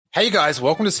Hey guys,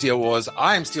 welcome to Steele Wars.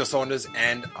 I am Steele Saunders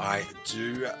and I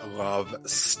do love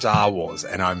Star Wars,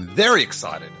 and I'm very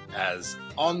excited as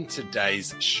on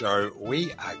today's show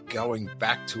we are going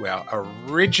back to our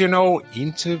original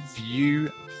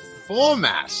interview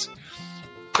format.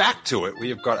 Back to it. We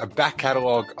have got a back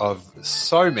catalogue of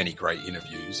so many great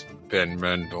interviews, Ben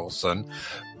Mendelsohn,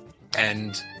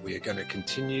 and we are going to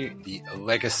continue the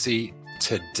legacy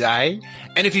today.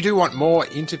 And if you do want more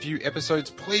interview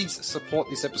episodes, please support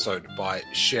this episode by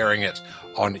sharing it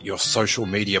on your social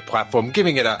media platform,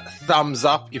 giving it a thumbs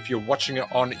up if you're watching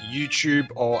it on YouTube,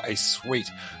 or a sweet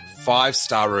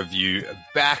 5-star review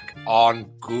back on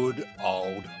good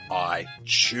old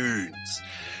iTunes.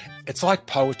 It's like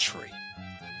poetry.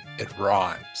 It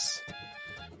rhymes.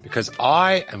 Because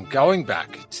I am going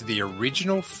back to the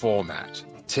original format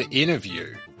to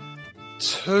interview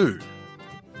two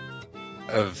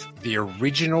of the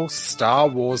original Star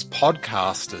Wars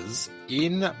podcasters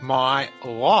in my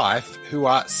life who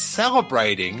are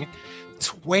celebrating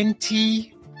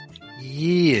 20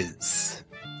 years.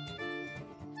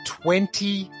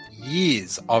 20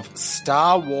 years of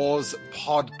Star Wars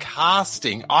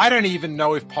podcasting. I don't even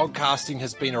know if podcasting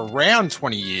has been around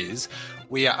 20 years.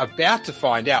 We are about to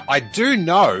find out. I do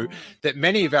know that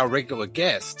many of our regular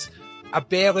guests are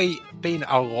barely been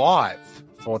alive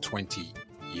for 20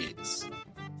 years.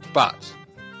 But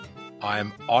I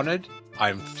am honored, I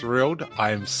am thrilled,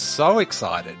 I am so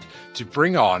excited to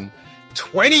bring on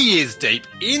 20 years deep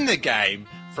in the game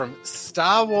from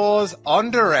Star Wars on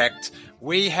Direct.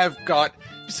 We have got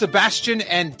Sebastian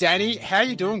and Danny. How are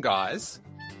you doing, guys?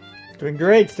 Doing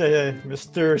great,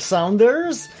 Mr.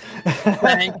 Saunders.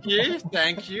 Thank you,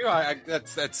 thank you.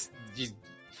 That's you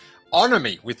honor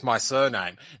me with my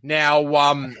surname.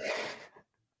 Now,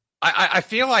 I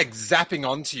feel like zapping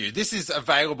onto you. This is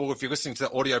available if you're listening to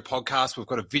the audio podcast. We've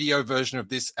got a video version of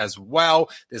this as well.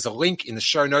 There's a link in the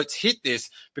show notes. Hit this,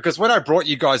 because when I brought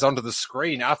you guys onto the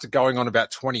screen after going on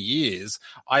about 20 years,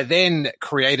 I then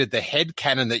created the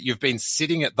headcanon that you've been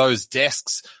sitting at those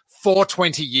desks for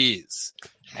 20 years.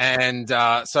 And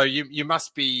so you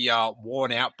must be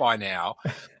worn out by now.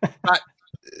 But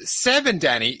Seb and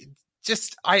Danny,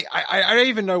 just I don't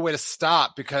even know where to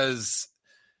start, because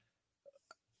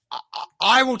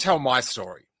I will tell my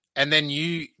story and then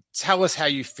you tell us how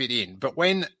you fit in. But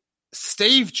when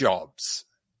Steve Jobs,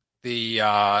 the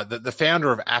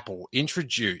founder of Apple,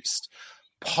 introduced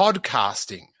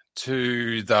podcasting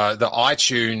to the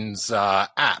iTunes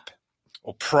app,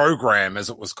 or program as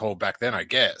it was called back then, I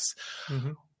guess.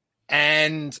 Mm-hmm.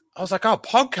 And I was like, oh,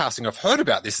 podcasting, I've heard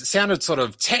about this. It sounded sort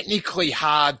of technically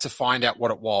hard to find out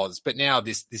what it was. But now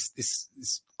this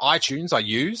iTunes I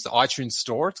use, the iTunes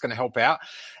store, it's going to help out.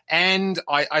 And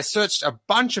I searched a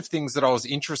bunch of things that I was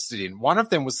interested in. One of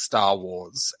them was Star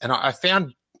Wars. And I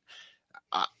found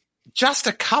just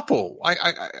a couple.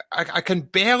 I can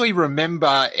barely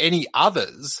remember any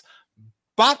others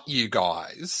but you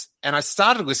guys. And I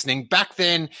started listening. Back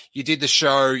then, you did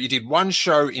one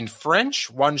show in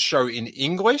French, one show in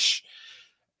English.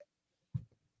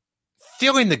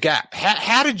 Fill in the gap.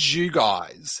 How did you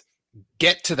guys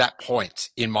get to that point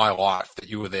in my life that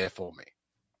you were there for me?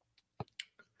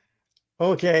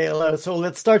 Okay, so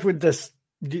let's start with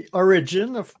the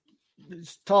origin of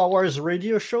Star Wars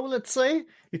radio show, let's say,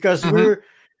 because we're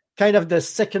kind of the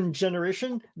second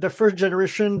generation. The first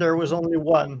generation, there was only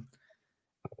one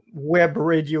web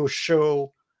radio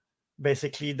show,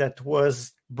 basically, that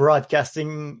was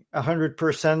broadcasting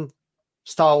 100%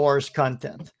 Star Wars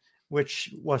content,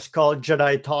 which was called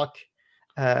Jedi Talk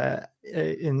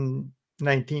in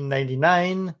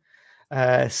 1999.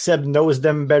 Seb knows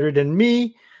them better than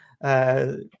me.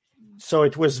 So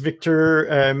it was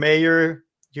Victor Mayer,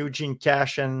 Eugene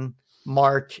Cash, and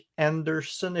Mark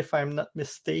Anderson, if I'm not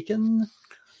mistaken.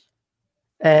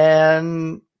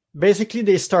 And basically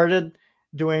they started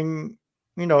doing,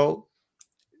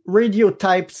 radio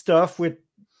type stuff with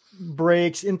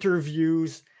breaks,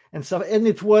 interviews and stuff. And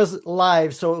it was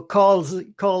live. So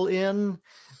call in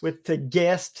with the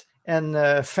guest,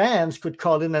 and fans could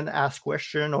call in and ask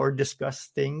questions or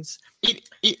discuss things.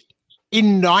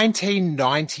 In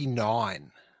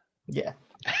 1999. Yeah.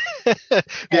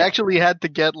 They actually had to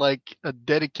get like a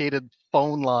dedicated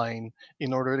phone line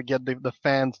in order to get the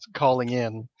fans calling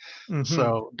in. Mm-hmm.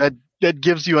 So that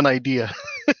gives you an idea.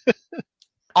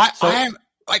 I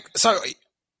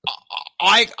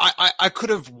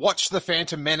could have watched The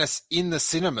Phantom Menace in the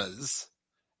cinemas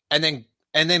and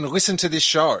then listened to this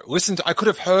show. I could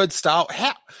have heard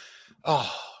I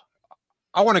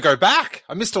want to go back.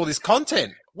 I missed all this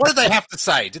content. What did they have to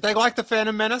say? Did they like The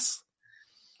Phantom Menace?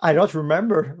 I don't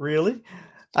remember, really.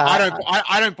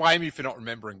 I don't blame you for not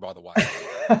remembering, by the way.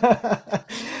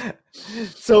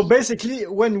 So basically,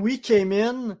 when we came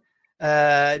in,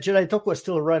 Jedi Talk was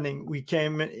still running. We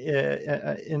came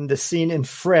in the scene in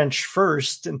French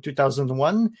first in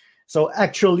 2001. So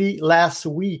actually, last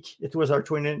week it was our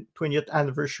 20th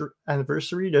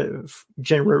anniversary, the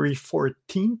January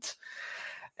 14th,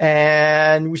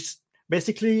 and we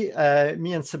basically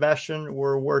me and Sebastian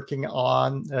were working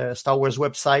on a Star Wars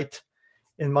website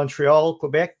in Montreal,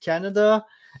 Quebec, Canada,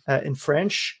 in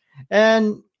French.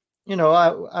 And,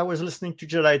 I was listening to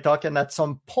Jedi Talk, and at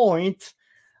some point,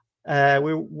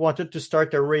 we wanted to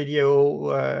start a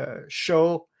radio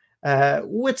show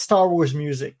with Star Wars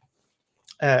music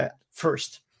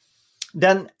first.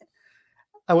 Then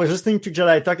I was listening to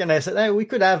Jedi Talk, and I said, hey, we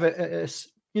could have a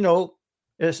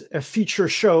feature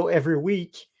show every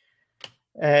week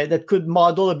that could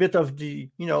model a bit of the,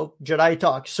 Jedi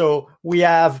Talk. So we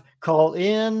have call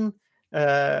in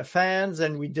fans,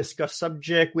 and we discuss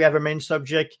subject. We have a main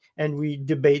subject, and we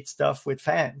debate stuff with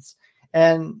fans.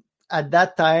 And at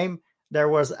that time, there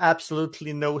was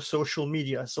absolutely no social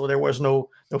media. So there was no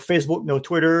Facebook, no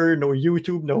Twitter, no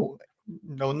YouTube, no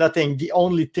nothing. The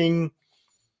only thing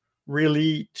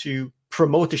really to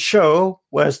promote the show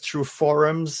was through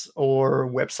forums or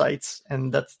websites,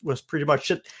 and that was pretty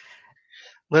much it.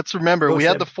 Let's remember, we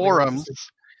had the forums,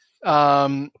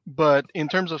 but in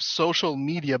terms of social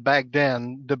media back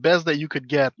then, the best that you could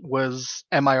get was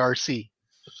MIRC,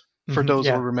 for those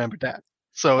who remember that.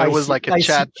 So it was like a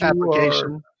chat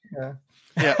application.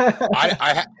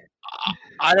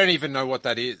 I don't even know what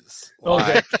that is.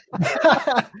 Okay.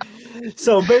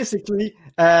 So basically,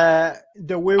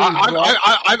 the way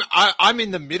I'm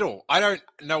in the middle. I don't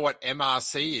know what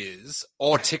MRC is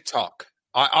or TikTok.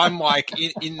 I'm like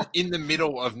in the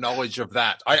middle of knowledge of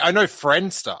that. I know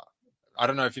Friendster. I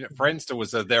don't know if you know, Friendster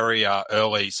was a very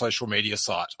early social media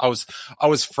site. I was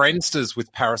Friendsters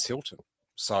with Paris Hilton.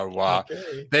 So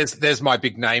there's my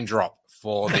big name drop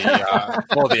for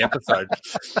the episode.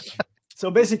 So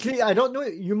basically, I don't know.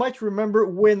 You might remember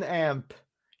Winamp.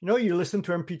 You listen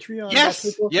to MP3 on yes.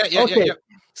 that? Yeah.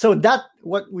 So that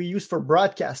what we use for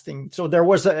broadcasting. So there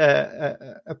was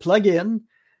a plugin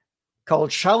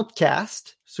called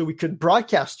Shoutcast, so we could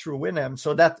broadcast through Winamp.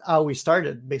 So that's how we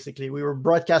started. Basically, we were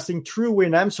broadcasting through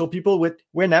Winamp, so people with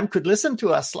Winamp could listen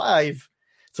to us live.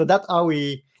 So that's how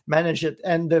we managed it.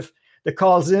 And the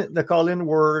call-in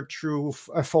were through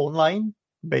a phone line,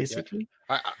 basically.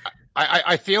 Yeah.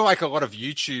 I feel like a lot of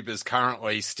YouTubers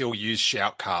currently still use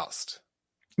Shoutcast.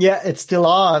 Yeah, it's still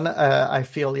on. I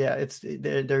feel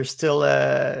there's still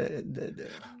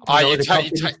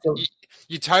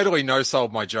you totally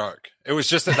no-sold my joke. It was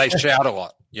just that they shout a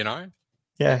lot, Yeah,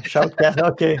 Shoutcast.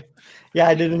 Okay. Yeah,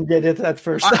 I didn't get it at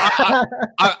first.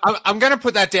 I'm going to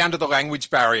put that down to the language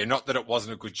barrier, not that it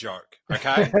wasn't a good joke.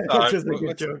 Okay, it's just a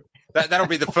good joke. That'll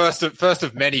be the first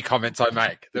of many comments I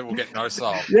make that will get no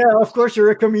soul. Yeah, of course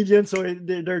you're a comedian, so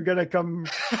they're gonna come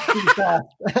pretty fast.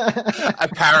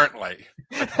 Apparently.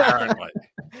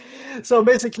 So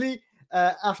basically,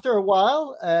 after a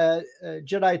while,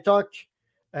 Jedi Talk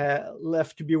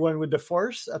left to be one with the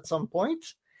Force at some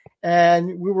point,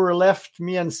 and we were left,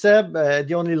 me and Seb,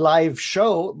 the only live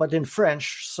show, but in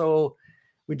French. So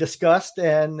we discussed,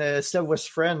 and Seb was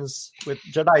friends with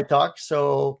Jedi Talk,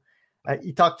 so.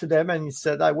 He talked to them and he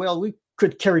said, well, we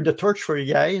could carry the torch for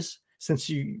you guys since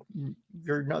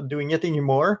you're not doing it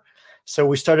anymore. So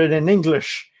we started in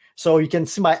English. So you can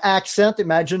see my accent.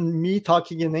 Imagine me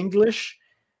talking in English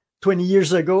 20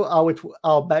 years ago,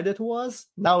 how bad it was.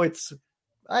 Now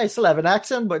I still have an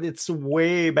accent, but it's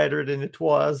way better than it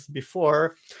was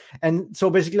before. And so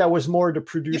basically I was more the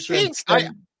producer.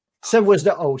 Seb was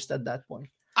the host at that point.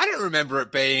 I don't remember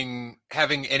it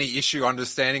having any issue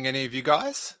understanding any of you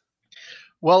guys.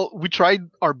 Well, we tried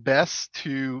our best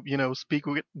to, speak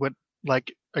with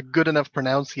like a good enough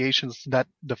pronunciations that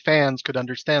the fans could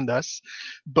understand us.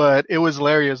 But it was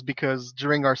hilarious because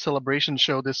during our celebration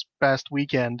show this past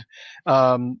weekend,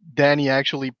 Danny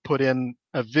actually put in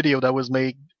a video that was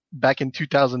made back in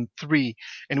 2003,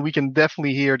 and we can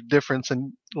definitely hear the difference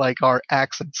in like our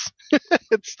accents.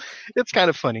 It's kind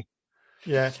of funny.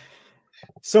 Yeah.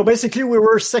 So basically, we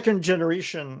were second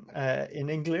generation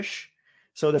in English.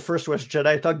 So the first was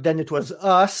Jedi Talk, then it was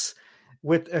us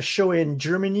with a show in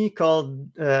Germany called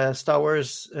Star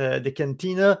Wars The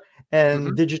Cantina,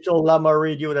 and Digital Llama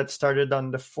Radio that started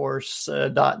on the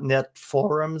Force.net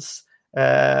forums,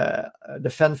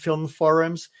 the fan film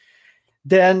forums.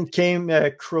 Then came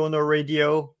Chrono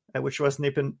Radio, which was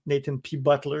Nathan P.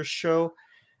 Butler's show.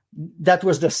 That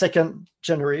was the second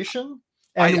generation.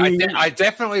 And I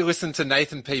definitely listened to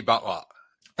Nathan P. Butler.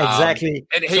 Exactly.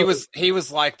 And he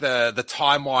was like the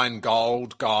timeline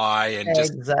gold guy, and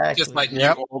just like knew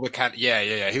all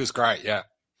the he was great. Yeah.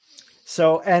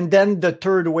 So, and then the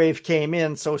third wave came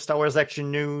in. So Star Wars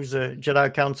Action News,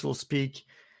 Jedi Council Speak,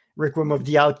 Requiem of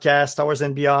the Outcast, Star Wars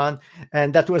and Beyond.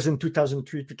 And that was in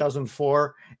 2003,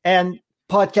 2004. And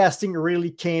podcasting really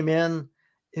came in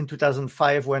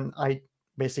 2005 when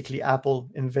Apple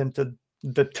invented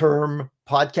the term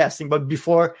podcasting. But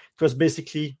before, it was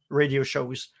basically radio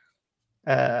shows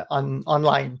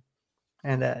online.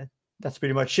 And that's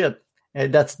pretty much it.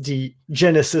 And that's the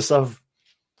genesis of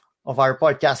our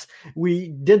podcast. We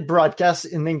did broadcast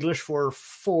in English for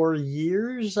 4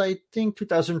 years, I think,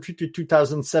 2003 to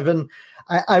 2007.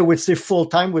 I would say full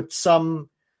time with some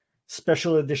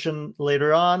special edition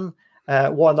later on,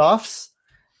 one-offs,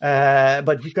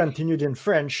 but we continued in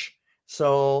French.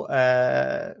 So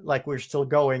we're still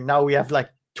going. Now we have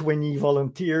 20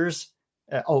 volunteers,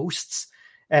 hosts,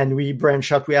 and we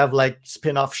branch out. We have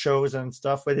spin-off shows and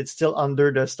stuff, but it's still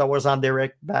under the Star Wars on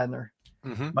Direct banner.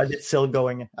 Mm-hmm. But it's still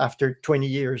going after 20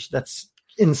 years. That's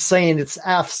insane. It's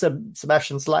half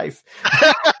Sebastian's life.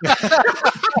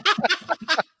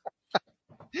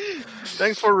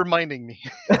 Thanks for reminding me.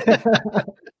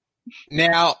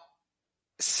 Now,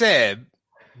 Seb,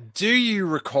 do you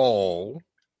recall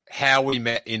how we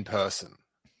met in person?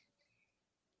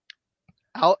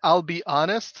 I'll be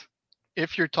honest.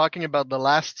 If you're talking about the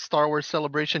last Star Wars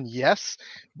Celebration, yes.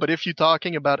 But if you're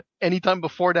talking about any time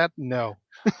before that, no.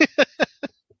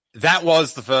 That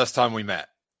was the first time we met.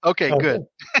 Okay, good.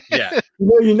 Yeah.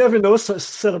 You never know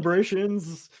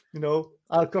celebrations,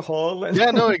 alcohol. And...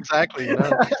 Yeah, no, exactly.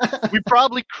 We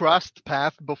probably crossed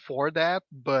path before that,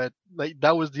 but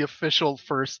that was the official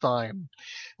first time.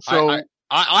 So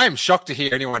I am shocked to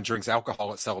hear anyone drinks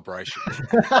alcohol at Celebration.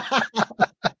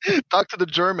 Talk to the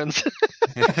Germans.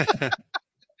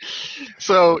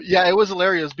 So, yeah, it was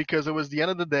hilarious because it was the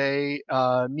end of the day.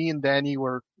 Me and Danny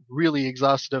were really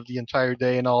exhausted of the entire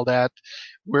day and all that.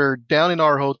 We're down in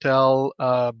our hotel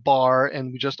bar,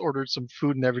 and we just ordered some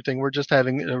food and everything. We're just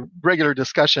having a regular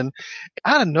discussion.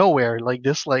 Out of nowhere,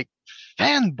 this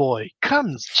fanboy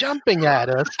comes jumping at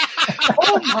us.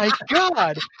 Oh, my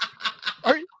God.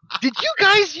 Did you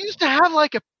guys used to have a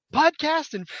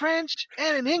podcast in French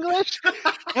and in English?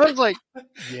 I was like,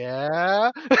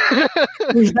 yeah.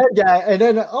 Who's that guy? And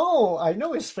then, I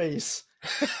know his face.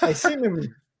 I seen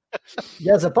him. He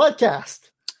has a podcast.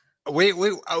 We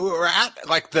were at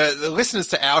the listeners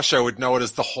to our show would know it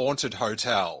as the Haunted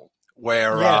Hotel,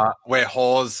 where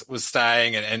Hawes was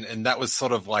staying, and that was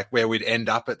sort of where we'd end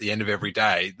up at the end of every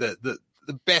day. The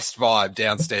best vibe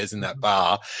downstairs in that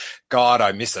bar. God,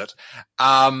 I miss it.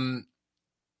 And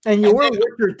you were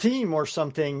with your team or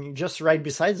something, just right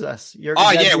beside us. We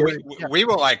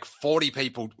were 40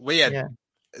 people. We had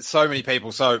so many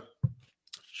people. So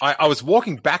I was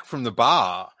walking back from the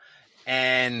bar,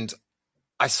 and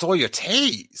I saw your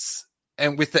tees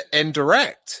and with the N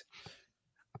Direct,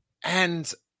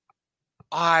 and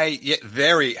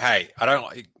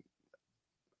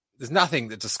there's nothing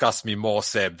that disgusts me more,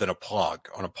 Seb, than a plug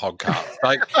on a podcast.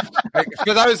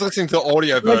 For those listening to the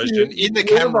audio version, in the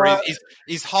camera,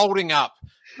 he's holding up,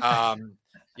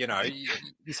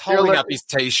 he's holding up his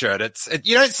T-shirt.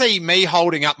 You don't see me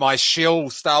holding up my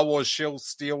Star Wars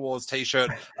Steel Wars T-shirt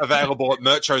available at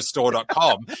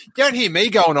merchostore.com. You don't hear me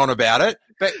going on about it,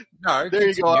 but no. There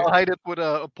you go. I'll hide it with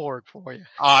a pork for you.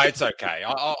 Oh, it's okay.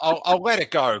 I'll let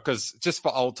it go because just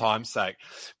for old time's sake.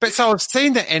 But so I've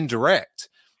seen the N Direct.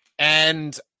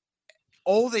 And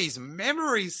all these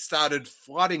memories started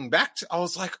flooding back. I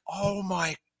was like, oh,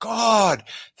 my God,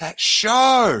 that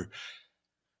show.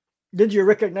 Did you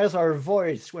recognize our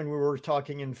voice when we were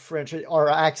talking in French, our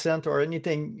accent or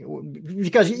anything?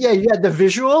 Because, you had the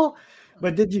visual,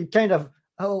 but did you kind of,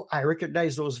 I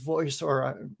recognize those voice, or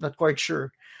I'm not quite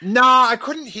sure? No, I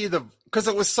couldn't hear because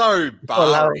it was so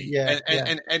barry. Yeah,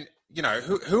 and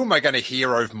who am I going to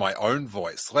hear over my own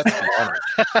voice? Let's be honest.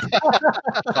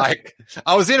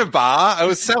 I was in a bar. It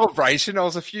was Celebration. I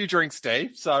was a few drinks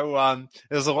deep. So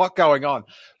there was a lot going on.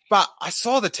 But I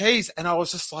saw the tease, and I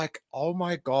was just like, oh,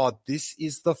 my God, this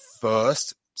is the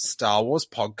first Star Wars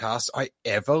podcast I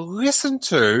ever listened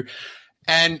to.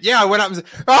 And, I went up and said,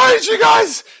 did you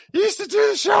guys used to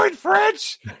do the show in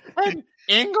French and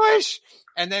English?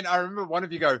 And then I remember one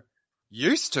of you go,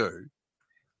 used to?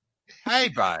 Hey,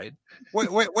 babe,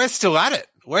 we're still at it.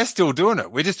 We're still doing it.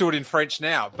 We just do it in French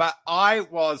now. But I'd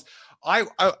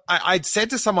said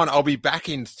to someone, I'll be back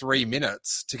in 3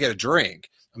 minutes to get a drink.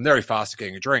 I'm very fast at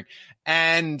getting a drink.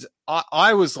 And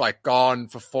I was gone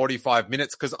for 45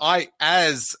 minutes because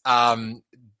as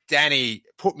Danny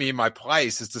put me in my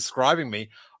place as describing me,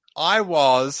 I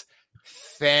was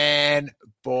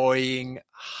fanboying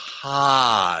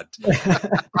hard.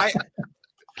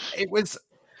 It was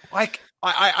like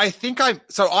I think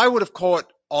I would have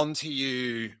caught onto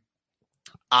you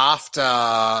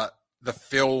after the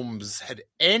films had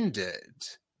ended,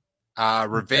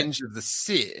 Revenge of the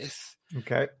Sith.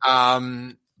 Okay.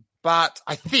 But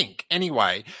I think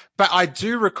anyway. But I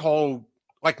do recall,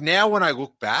 like now when I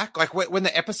look back, like when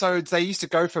the episodes they used to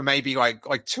go for maybe like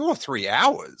 2 or 3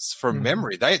 hours from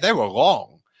memory. They were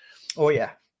long. Oh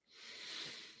yeah.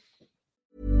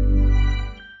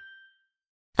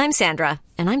 I'm Sandra,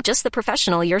 and I'm just the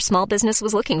professional your small business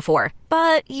was looking for.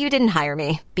 But you didn't hire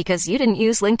me because you didn't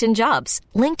use LinkedIn Jobs.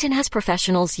 LinkedIn has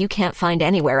professionals you can't find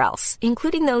anywhere else,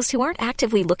 including those who aren't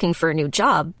actively looking for a new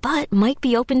job, but might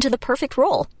be open to the perfect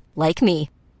role, like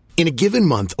me. In a given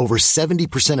month, over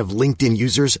 70% of LinkedIn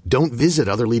users don't visit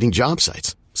other leading job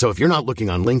sites. So if you're not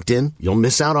looking on LinkedIn, you'll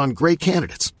miss out on great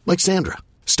candidates like Sandra.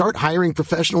 Start hiring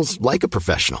professionals like a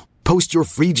professional. Post your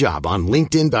free job on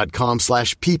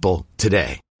linkedin.com/people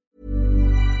today.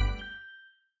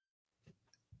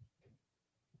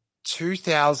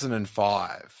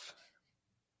 2005.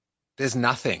 There's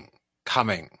nothing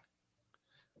coming.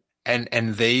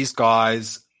 And these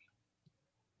guys,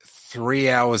 3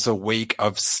 hours a week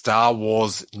of Star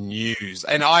Wars news.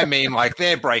 And I mean, like,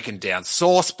 they're breaking down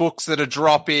source books that are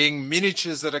dropping,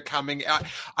 miniatures that are coming out.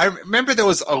 I remember there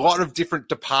was a lot of different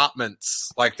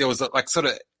departments. Like, there was like sort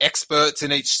of experts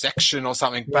in each section or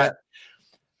something. Yeah. But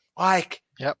like,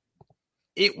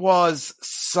 it was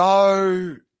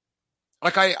so,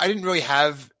 like, I didn't really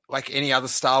have like any other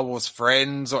Star Wars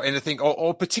friends or anything,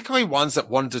 or particularly ones that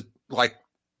wanted to like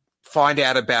find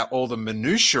out about all the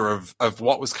minutiae of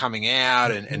what was coming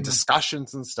out and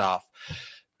discussions and stuff.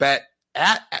 But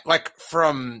like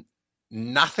from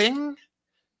nothing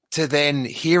to then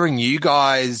hearing you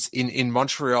guys in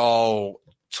Montreal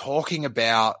talking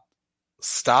about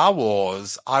Star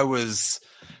Wars,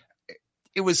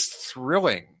 it was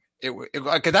thrilling.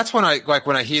 Like that's when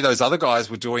when I hear those other guys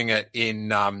were doing it in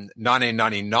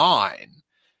 1999.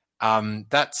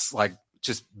 That's like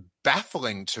just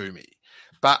baffling to me.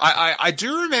 But I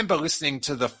do remember listening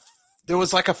to there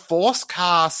was like a Force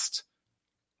cast.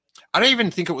 I don't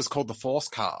even think it was called the Force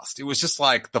cast. It was just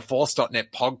like the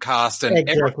Force.net podcast,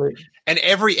 and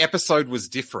every episode was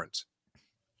different.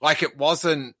 Like it was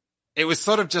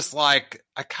sort of just like,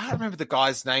 I can't remember the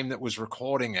guy's name that was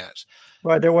recording it.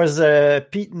 Well, there was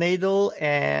Pete Nadel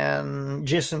and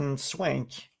Jason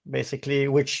Swank, basically,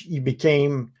 which he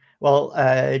became,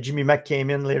 Jimmy Mack came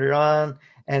in later on,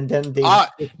 and then they up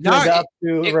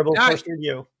to Rebel Force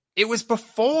Radio. It was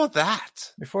before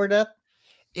that. Before that?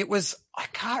 It was, I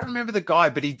can't remember the guy,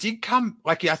 but he did come,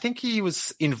 like, I think he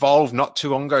was involved not too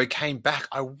long ago. He came back.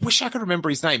 I wish I could remember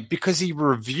his name because he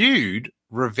reviewed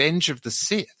Revenge of the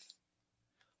Sith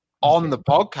on the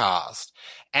podcast.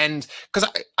 And because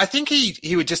I think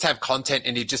he would just have content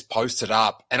and he'd just post it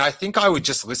up. And I think I would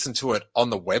just listen to it on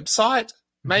the website,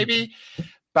 maybe.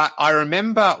 But I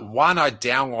remember one I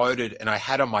downloaded and I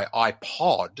had on my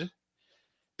iPod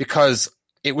because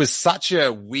it was such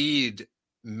a weird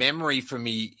memory for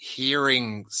me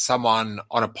hearing someone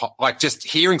just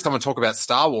hearing someone talk about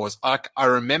Star Wars. I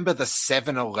remember the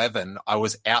 7-Eleven I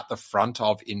was out the front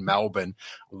of in Melbourne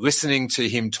listening to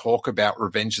him talk about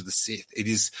Revenge of the Sith. It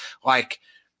is like,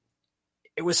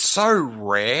 it was so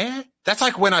rare. That's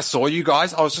like when I saw you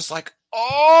guys, I was just like,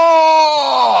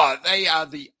 oh, they are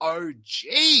the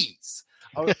OGs.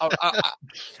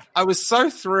 I was so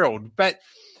thrilled, but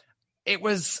it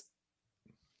was,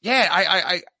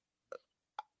 I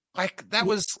like that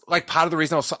was like part of the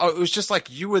reason it was just like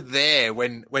you were there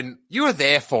when you were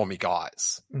there for me,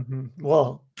 guys. Mm-hmm.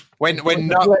 Well, when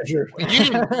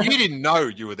you didn't know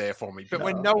you were there for me, but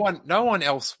when no one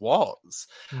else was.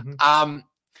 Mm-hmm.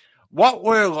 What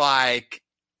were like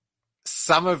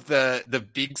some of the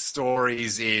big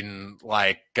stories in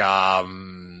like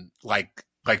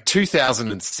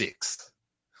 2006?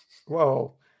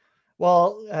 Whoa.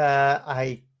 Well,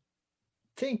 I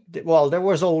think there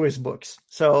was always books,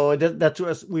 so that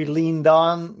was, we leaned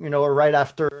on, right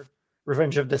after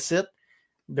Revenge of the Sith.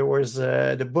 There was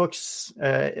the books,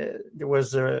 there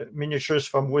was miniatures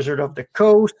from Wizard of the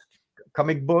Coast,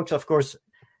 comic books, of course,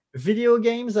 video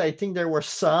games. I think there were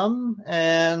some,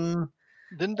 and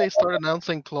didn't they start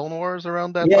announcing Clone Wars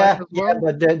around that time as well? Yeah,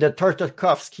 but the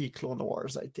Tartakovsky Clone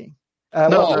Wars, I think.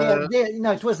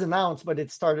 It was announced, but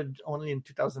it started only in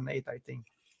 2008, I think.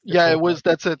 Yeah, it was.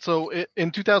 That's it. So in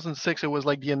 2006, it was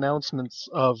like the announcements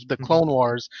of the Clone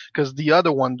Wars, because the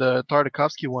other one, the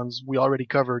Tartakovsky ones, we already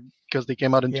covered because they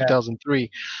came out in 2003.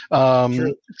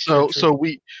 So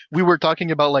we were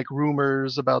talking about like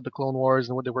rumors about the Clone Wars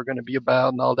and what they were going to be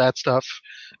about and all that stuff.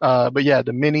 But yeah,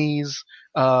 the minis,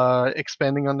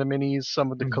 expanding on the minis,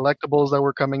 some of the collectibles that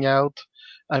were coming out.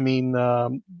 I mean,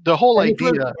 the whole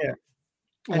idea.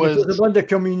 And it was about the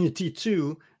community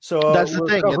too. So that's the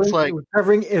thing. It's like we're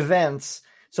covering events.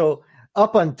 So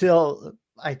up until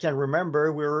I can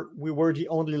remember, we were the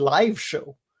only live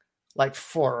show, like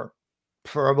for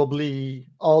probably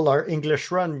all our English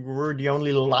run. We were the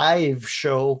only live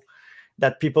show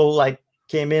that people like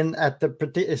came in at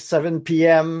the 7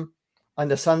 p.m. on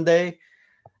the Sunday.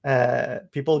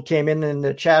 People came in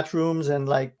the chat rooms and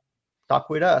like talk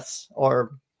with us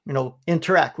or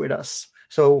interact with us.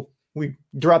 So we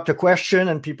dropped a question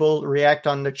and people react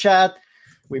on the chat.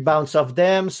 We bounce off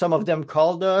them. Some of them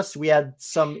called us. We had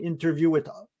some interview with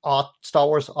Star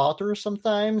Wars authors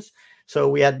sometimes. So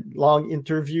we had long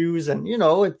interviews and,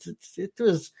 it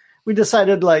was, we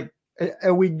decided like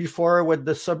a week before what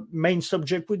the main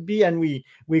subject would be. And we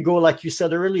go, like you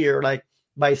said earlier, like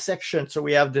by section. So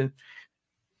we have the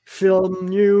film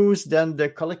news, then the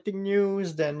collecting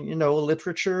news, then,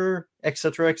 literature,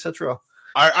 etc., etc.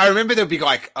 I remember there'd be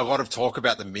like a lot of talk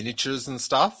about the miniatures and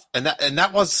stuff, and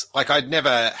that was like I'd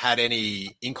never had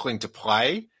any inkling to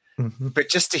play, but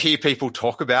just to hear people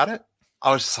talk about it,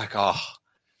 I was just like, oh,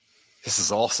 this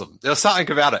is awesome. There was something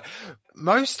about it.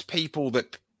 Most people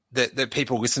that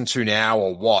people listen to now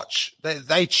or watch,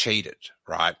 they cheated,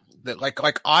 right? That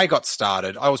like I got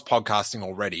started. I was podcasting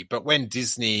already, but when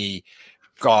Disney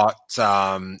got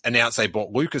announced they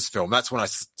bought Lucasfilm, that's when I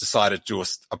decided to do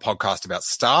a podcast about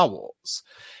Star Wars,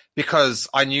 because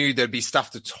I knew there'd be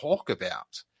stuff to talk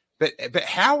about. But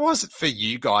how was it for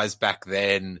you guys back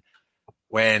then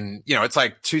when, it's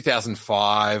like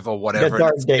 2005 or whatever? The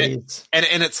dark days.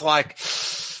 And it's like,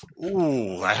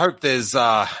 ooh, I hope there's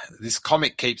this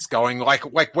comic keeps going.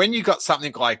 Like when you got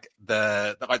something like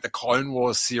the Clone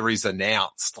Wars series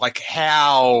announced, like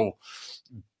how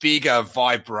big a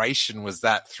vibration was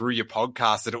that through your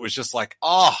podcast that it was just like,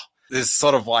 oh, there's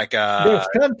sort of like there's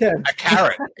content, a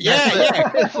carrot.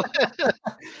 Yeah.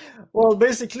 Well,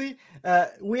 basically,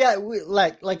 we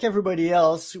like everybody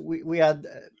else, we had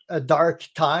a dark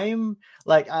time.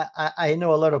 Like I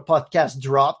know a lot of podcasts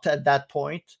dropped at that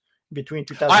point between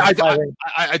 2005.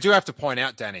 I do have to point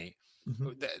out, Danny,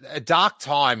 a dark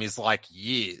time is like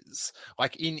years.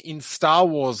 Like in Star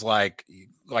Wars, like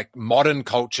modern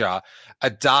culture, a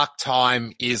dark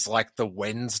time is like the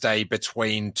Wednesday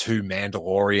between two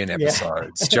Mandalorian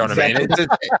episodes. Do you know what I mean?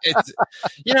 It's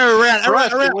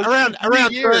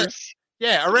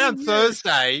around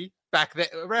Thursday back there,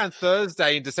 around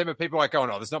Thursday in December, people are like going,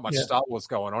 oh, there's not much Star Wars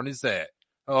going on, is there?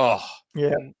 Oh,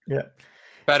 yeah.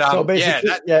 But so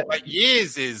but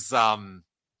years is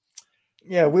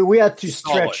we had to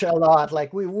stretch a lot.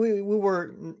 Like we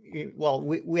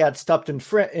had stopped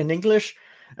in English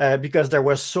because there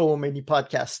were so many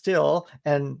podcasts still,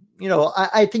 and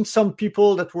I think some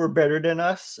people that were better than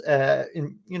us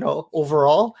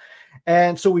overall,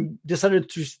 and so we decided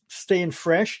to stay in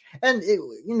French, and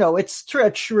it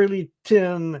stretched really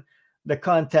thin the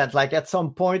content. Like at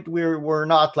some point we're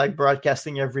not like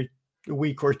broadcasting every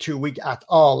week or 2 weeks at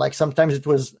all. Like sometimes it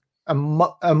was a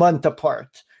month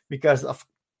apart because of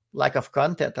lack of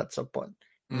content at some point.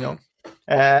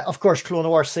 Of course, Clone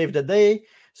Wars saved the day,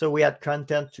 so we had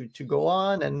content to go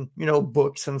on, and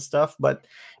books and stuff, but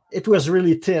it was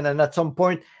really thin. And at some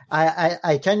point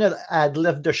I kind of had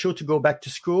left the show to go back to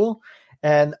school,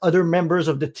 and other members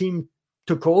of the team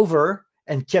took over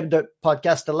and kept the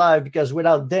podcast alive, because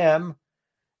without them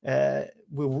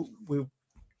we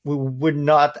would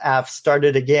not have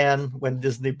started again when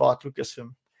Disney bought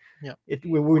Lucasfilm.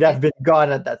 We would have been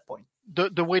gone at that point.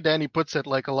 The way Danny puts it,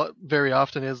 like very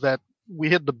often, is that we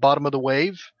hit the bottom of the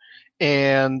wave,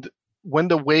 and when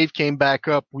the wave came back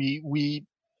up, we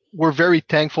were very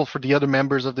thankful for the other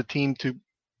members of the team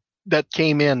that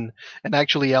came in and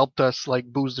actually helped us like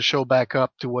boost the show back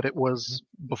up to what it was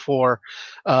before,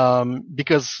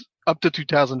 because up to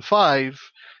 2005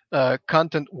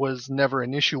 content was never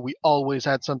an issue. We always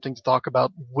had something to talk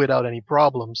about without any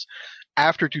problems.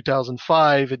 After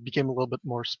 2005, it became a little bit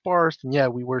more sparse,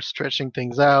 and we were stretching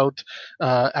things out.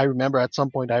 I remember at some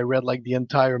point I read like the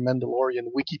entire Mandalorian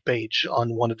wiki page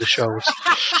on one of the shows.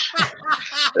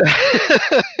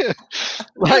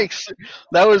 Like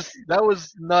that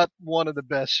was not one of the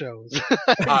best shows.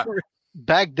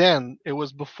 back then it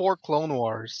was before Clone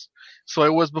Wars, so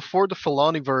it was before the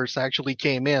Filoniverse actually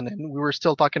came in, and we were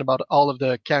still talking about all of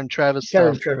the Karen Traviss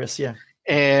Karen stuff. Traviss, yeah.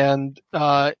 And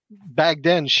back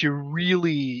then, she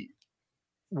really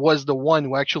was the one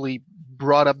who actually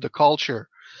brought up the culture.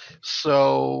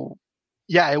 So,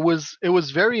 yeah, it was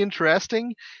very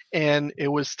interesting, and it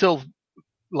was still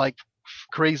like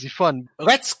crazy fun.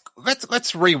 Let's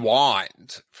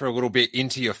rewind for a little bit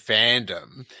into your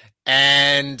fandom.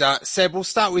 And Seb, we'll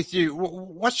start with you.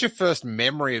 What's your first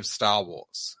memory of Star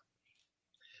Wars?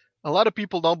 A lot of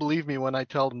people don't believe me when I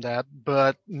tell them that,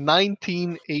 but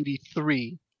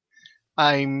 1983,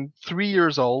 I'm 3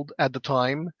 years old at the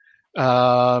time,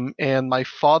 and my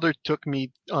father took me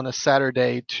on a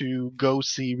Saturday to go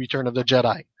see Return of the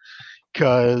Jedi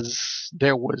because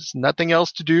there was nothing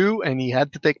else to do, and he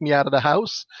had to take me out of the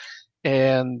house,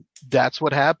 and that's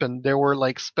what happened. There were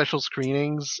like special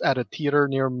screenings at a theater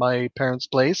near my parents'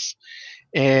 place,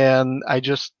 and I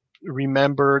just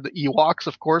remember the Ewoks,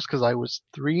 of course, because I was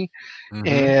 3,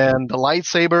 and the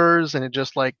lightsabers, and it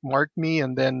just like marked me.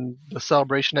 And then the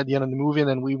celebration at the end of the movie, and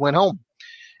then we went home.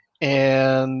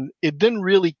 And it didn't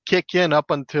really kick in up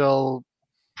until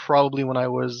probably when I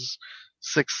was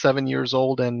 6, 7 years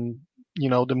old, and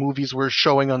the movies were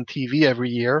showing on TV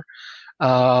every year.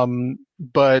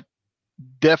 But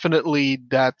definitely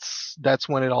that's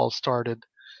when it all started,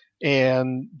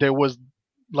 and there was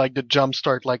like the jump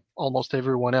start like almost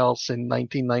everyone else in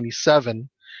 1997.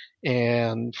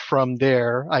 And from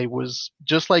there, I was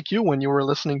just like you when you were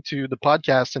listening to the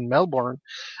podcast in Melbourne.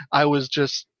 I was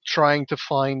just trying to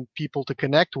find people to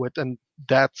connect with. And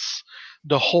that's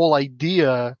the whole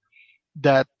idea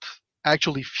that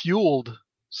actually fueled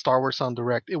Star Wars on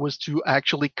Direct. It was to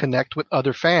actually connect with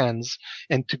other fans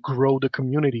and to grow the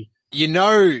community. You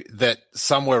know that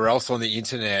somewhere else on the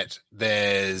internet,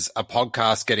 there's a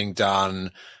podcast getting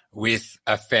done with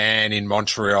a fan in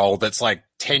Montreal that's like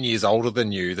 10 years older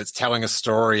than you, that's telling a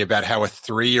story about how a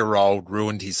 3-year-old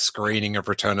ruined his screening of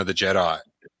Return of the Jedi.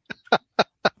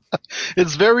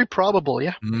 It's very probable,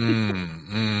 yeah.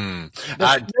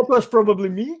 That was probably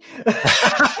me.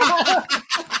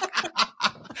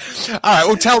 All right,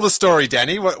 well, tell the story,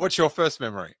 Danny. What's your first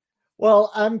memory?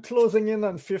 Well, I'm closing in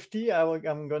on 50.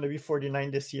 I'm going to be 49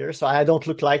 this year, so I don't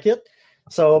look like it.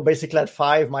 So basically at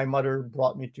 5, my mother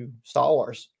brought me to Star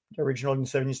Wars, the original in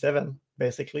 77,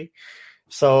 basically.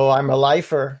 So I'm a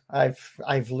lifer.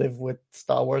 I've lived with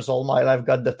Star Wars all my life. I've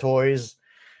got the toys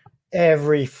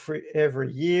every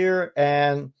year.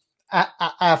 And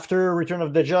after Return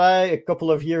of the Jedi, a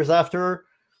couple of years after,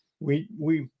 we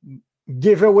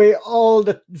give away all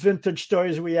the vintage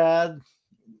toys we had.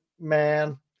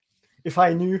 Man, if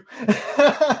I knew.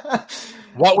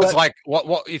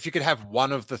 What if you could have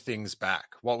one of the things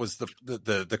back? What was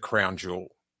the crown jewel?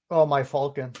 Oh, my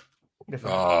Falcon.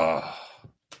 Oh,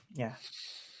 yeah.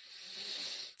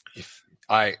 If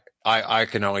I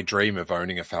can only dream of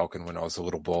owning a Falcon when I was a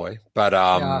little boy, but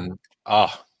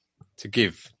to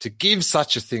give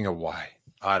such a thing away,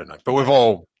 I don't know.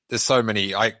 But there's so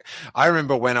many. I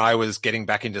remember when I was getting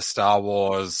back into Star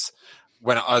Wars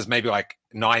when I was maybe like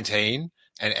 19.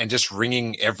 And just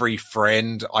ringing every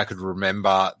friend I could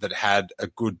remember that had a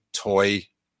good toy.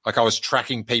 Like I was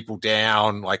tracking people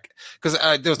down, like, because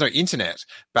there was no internet.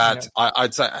 But yeah.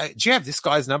 I'd say, hey, do you have this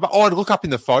guy's number? Oh, I'd look up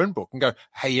in the phone book and go,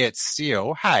 hey, yeah, it's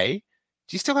Steele. Hey,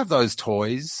 do you still have those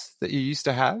toys that you used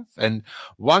to have? And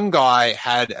one guy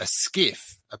had a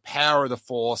skiff, a Power of the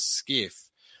Force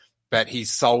skiff, but he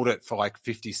sold it for like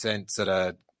 50 cents at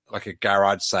a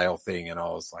garage sale thing. And I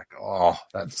was like, oh,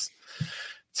 it's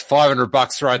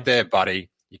 $500 right there, buddy.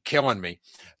 You're killing me.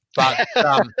 But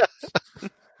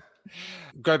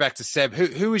go back to Seb.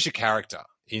 Who is your character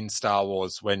in Star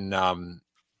Wars when,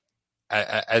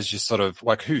 as you sort of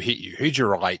like, who hit you? Who'd you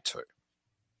relate to?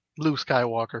 Luke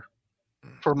Skywalker.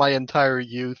 For my entire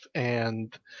youth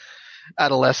and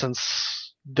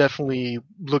adolescence, definitely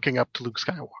looking up to Luke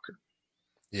Skywalker.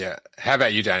 Yeah. How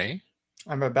about you, Danny?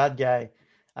 I'm a bad guy.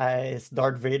 It's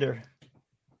Darth Vader.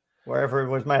 Wherever it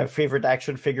was my favorite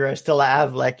action figure, I still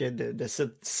have like the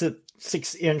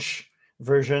 6-inch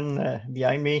version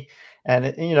behind me, and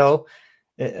it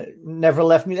never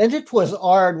left me. And it was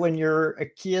hard when you're a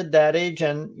kid that age,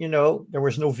 and there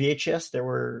was no VHS, there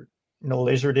were no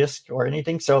Laserdisc or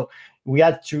anything, so we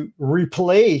had to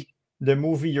replay the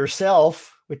movie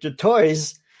yourself with the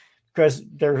toys because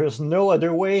there was no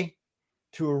other way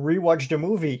to rewatch the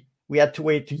movie. We had to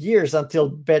wait 2 years until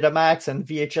Betamax and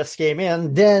VHS came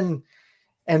in. Then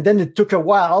it took a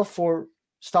while for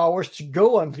Star Wars to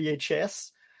go on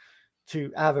VHS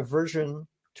to have a version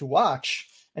to watch.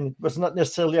 And it was not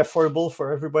necessarily affordable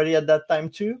for everybody at that time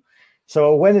too.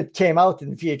 So when it came out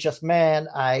in VHS, man,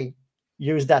 I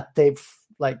used that tape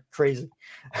like crazy.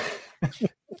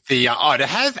 To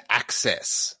have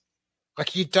access,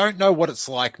 like you don't know what it's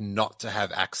like not to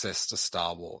have access to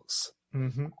Star Wars,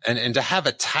 and to have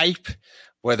a tape,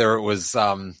 whether it was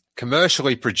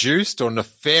commercially produced or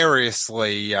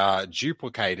nefariously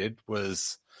duplicated,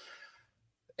 was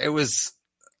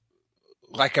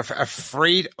like a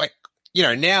free, like, you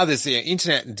know, now there's the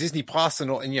internet and Disney Plus and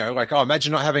all, and, you know, like, oh,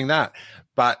 imagine not having that,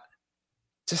 but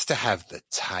just to have the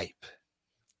tape.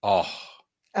 Oh,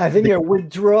 I think a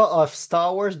withdrawal of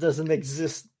Star Wars doesn't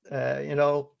exist, you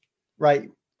know, right?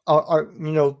 Or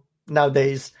you know,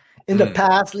 nowadays. In the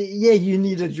past, yeah, you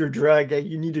needed your drug,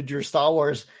 you needed your Star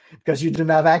Wars because you didn't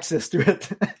have access to it.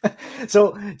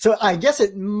 So I guess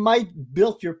it might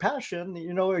build your passion.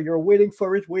 You know, you're waiting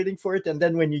for it, and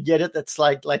then when you get it, it's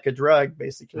like a drug,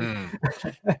 basically.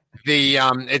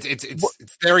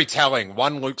 It's very telling.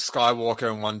 One Luke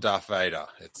Skywalker and one Darth Vader.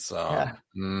 It's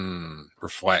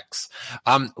reflects.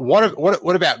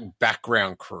 What about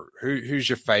background crew? Who's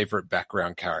your favorite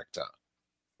background character?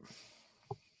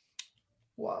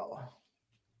 Wow.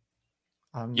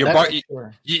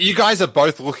 You guys are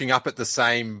both looking up at the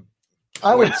same.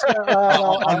 I would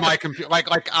on my computer,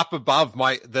 like up above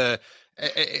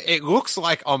it looks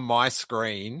like on my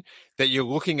screen that you're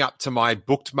looking up to my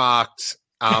bookmarked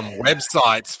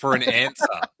websites for an answer.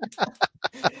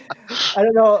 I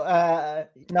don't know.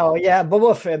 No, yeah,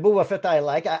 Boba Fett. I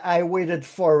like. I waited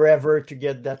forever to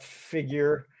get that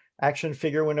action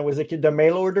figure when I was a kid. The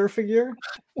mail order figure.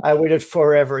 I waited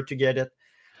forever to get it.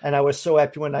 And I was so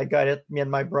happy when I got it, me and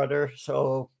my brother.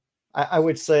 So I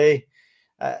would say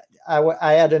I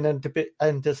had an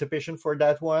anticipation for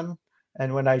that one.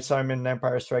 And when I saw him in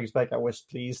Empire Strikes Back, I was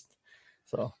pleased.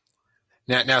 So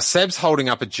now Seb's holding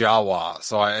up a Jawa.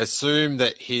 So I assume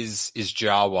that his is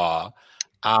Jawa.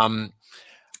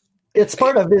 It's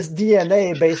part of his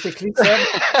DNA, basically, Seb.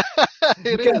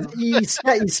 Because he's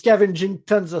scavenging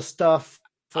tons of stuff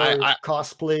for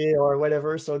cosplay or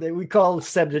whatever. So we call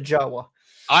Seb the Jawa.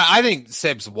 I think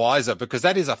Seb's wiser because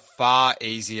that is a far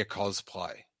easier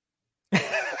cosplay.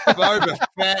 Boba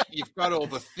Fett, you've got all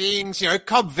the things. You know,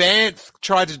 Cobb Vanth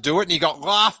tried to do it and he got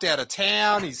laughed out of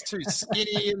town. He's too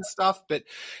skinny and stuff. But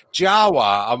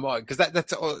Jawa, I'm like, because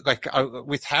that's like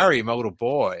with Harry, my little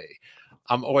boy,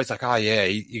 I'm always like, oh yeah,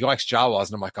 he likes Jawas,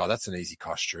 and I'm like, oh, that's an easy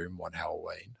costume. One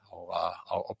Halloween,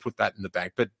 I'll put that in the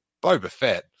bank. But Boba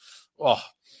Fett,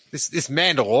 this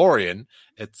Mandalorian,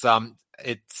 it's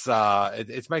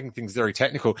making things very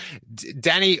technical.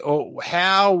 Danny,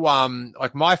 how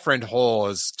like my friend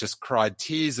Hawes just cried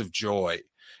tears of joy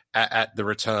at the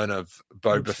return of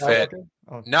Boba Fett.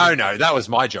 Oh, no, that was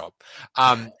my job.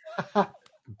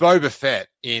 Boba Fett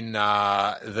in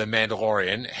the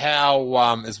Mandalorian.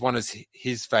 How as one of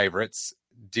his favorites,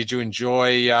 did you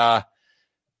enjoy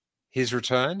his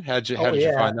return? How did you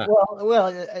find that? Well,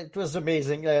 it was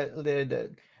amazing.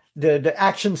 The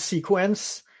action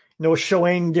sequence, you know,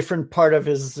 showing different part of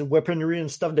his weaponry and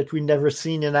stuff that we never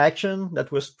seen in action.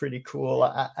 That was pretty cool.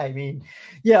 I mean,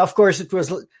 yeah, of course it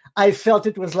was. I felt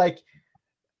it was like,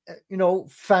 you know,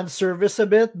 fan service a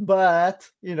bit, but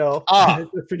you know,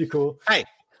 it was pretty cool. Hey,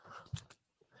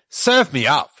 serve me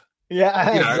up.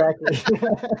 Yeah, exactly.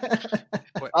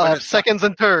 I'll have seconds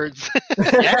and thirds.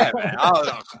 Yeah, man.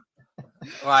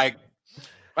 Like,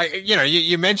 you know,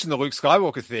 you mentioned the Luke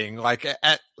Skywalker thing. Like,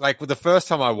 with the first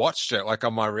time I watched it, like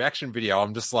on my reaction video,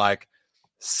 I'm just like,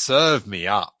 serve me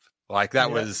up. Like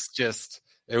that was just,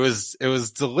 it was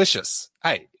delicious.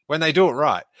 Hey, when they do it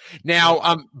right.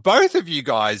 Now, both of you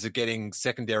guys are getting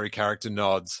secondary character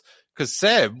nods because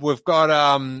Seb, we've got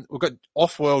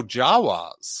off-world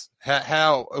Jawas.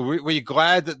 How were you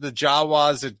glad that the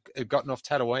Jawas had gotten off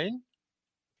Tatooine?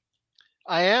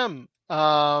 I am,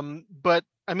 but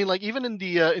I mean, like even in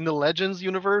the Legends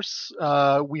universe,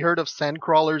 we heard of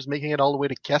sandcrawlers making it all the way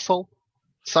to Kessel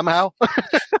somehow.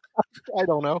 I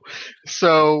don't know.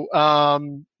 So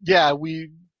yeah,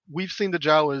 we've seen the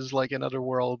Jawas like in other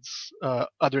worlds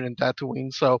other than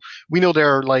Tatooine, so we know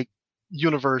they're like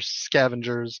universe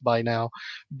scavengers by now.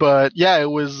 But yeah, it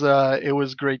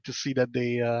was great to see that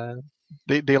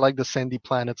they like the sandy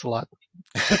planets a lot.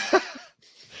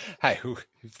 Hey,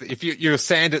 if you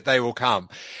sand it, they will come.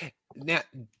 Now,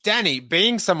 Danny,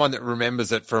 being someone that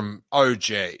remembers it from OG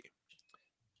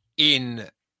in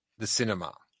the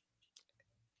cinema,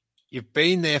 you've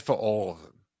been there for all of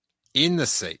them, in the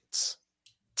seats,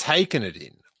 taken it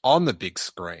in, on the big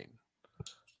screen.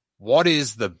 What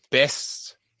is the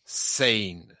best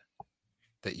scene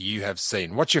that you have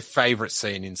seen? What's your favorite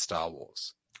scene in Star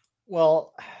Wars?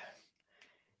 Well,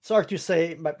 it's hard to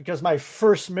say, but because my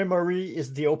first memory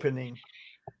is the opening,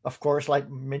 of course, like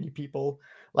many people,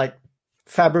 like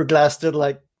Faberglass did,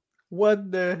 like,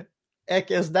 what the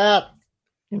heck is that?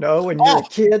 You know, when you're a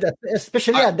kid,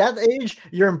 especially at that age,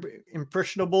 you're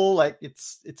impressionable. Like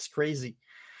it's crazy.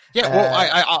 Yeah.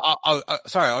 Well,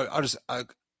 I just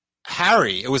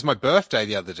Harry. It was my birthday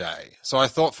the other day, so I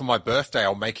thought for my birthday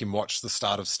I'll make him watch the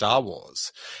start of Star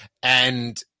Wars.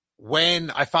 And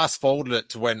when I fast forwarded it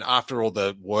to when after all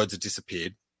the words had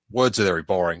disappeared, words are very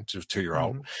boring to a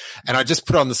 2-year-old, and I just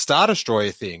put on the Star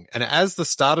Destroyer thing. And as the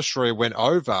Star Destroyer went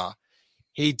over,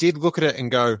 he did look at it and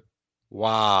go,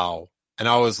 "Wow." And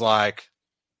I was like,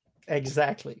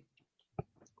 exactly.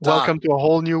 Welcome to a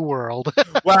whole new world.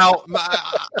 Well,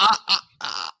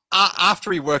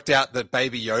 after he worked out that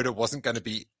Baby Yoda wasn't going to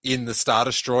be in the Star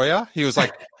Destroyer, he was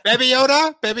like, Baby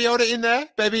Yoda in there,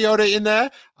 Baby Yoda in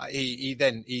there.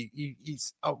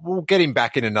 He's we'll get him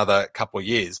back in another couple of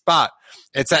years. But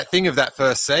it's that thing of that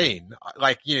first scene.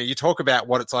 Like, you know, you talk about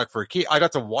what it's like for a kid. I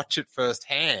got to watch it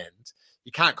firsthand.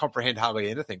 You can't comprehend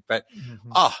hardly anything, but,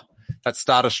 that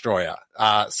Star Destroyer,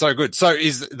 so good. So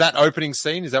is that opening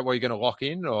scene, is that what you're going to lock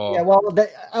in? Or? Yeah, well,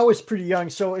 I was pretty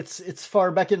young, so it's far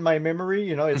back in my memory.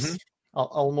 You know, it's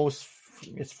almost,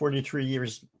 it's 43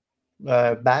 years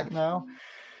back now.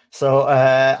 So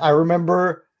I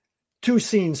remember 2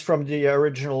 scenes from the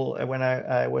original when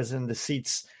I was in the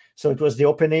seats. So it was the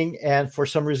opening, and for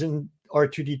some reason,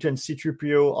 R2-D2 and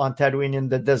C-3PO on Tatooine in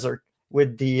the desert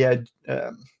with the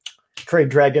Krayt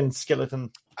Dragon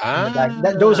skeleton.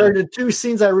 Those are the 2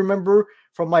 scenes I remember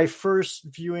from my first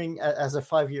viewing as a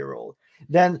 5-year-old.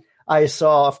 Then I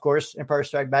saw, of course, Empire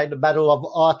Strikes Back, the Battle of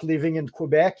Hoth, living in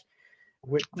Quebec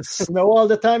with the snow all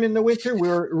the time in the winter. We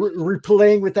were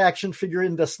replaying with the action figure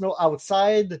in the snow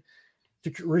outside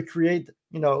to recreate,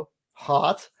 you know,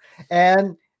 Hoth.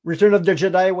 And Return of the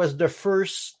Jedi was the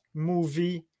first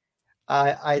movie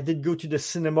I did go to the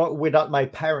cinema without my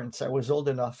parents. I was old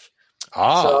enough.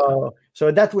 So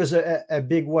that was a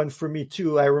big one for me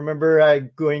too. I remember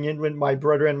going in with my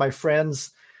brother and my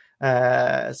friends.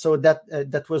 So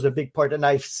that was a big part, and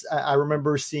I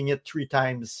remember seeing it 3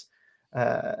 times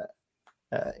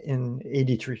in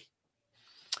 '83.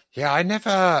 Yeah,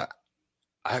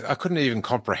 I couldn't even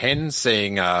comprehend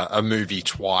seeing a movie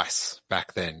twice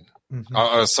back then.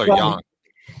 I was so young.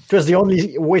 It was the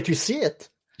only way to see it.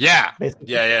 Yeah,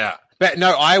 basically. yeah. But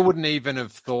no, I wouldn't even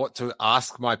have thought to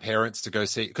ask my parents to go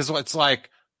see it, because it's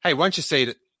like, hey, why don't you see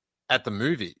it at the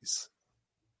movies?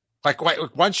 Like, wait,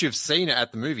 once you've seen it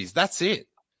at the movies, that's it.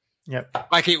 Yeah.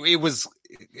 Like it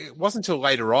wasn't until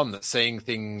later on that seeing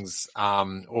things,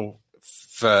 or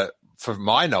for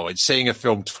my knowledge, seeing a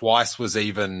film twice was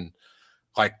even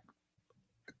like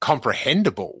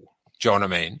comprehensible. Do you know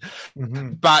what I mean?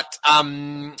 Mm-hmm. But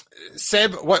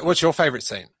Seb, what's your favorite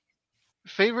scene?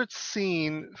 Favorite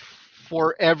scene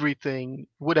for everything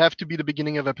would have to be the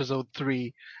beginning of episode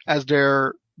 3, as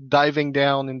they're diving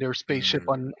down in their spaceship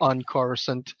on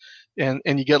Coruscant, and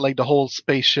you get like the whole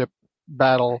spaceship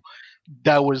battle.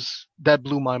 That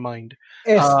blew my mind.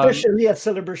 Especially at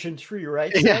Celebration 3,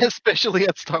 right? Yeah, especially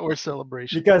at Star Wars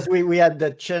Celebration. Because we had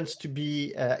the chance to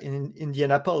be in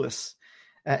Indianapolis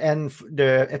and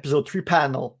the episode 3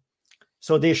 panel.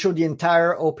 So they showed the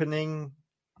entire opening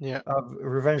of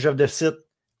Revenge of the Sith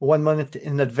 1 month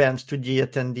in advance to the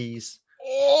attendees.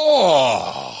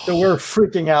 Oh, so we're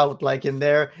freaking out like in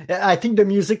there. I think the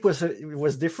music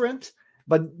was different,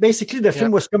 but basically the film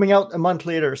was coming out a month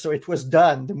later, so it was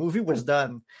done. The movie was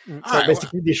done. So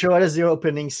basically they showed us the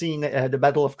opening scene, the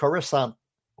Battle of Coruscant.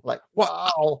 Like,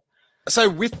 wow.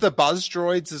 So with the buzz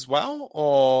droids as well,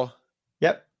 or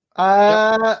yep.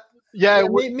 Yeah,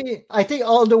 I think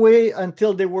all the way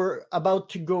until they were about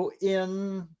to go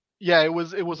in. Yeah, it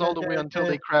was all the way until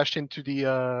they crashed into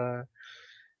the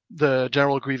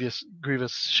General Grievous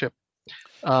ship.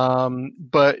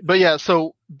 But yeah,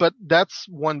 but that's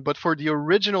one. But for the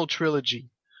original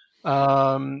trilogy,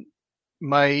 my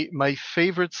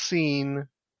favorite scene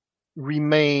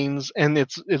remains, and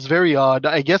it's very odd.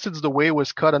 I guess it's the way it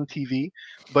was cut on TV,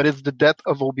 but it's the death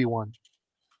of Obi-Wan.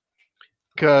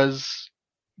 Because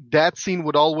that scene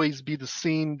would always be the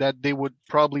scene that they would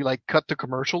probably like cut the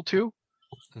commercial to.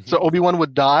 Mm-hmm. So Obi-Wan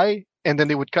would die, and then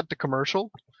they would cut the commercial.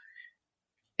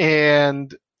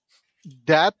 And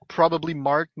that probably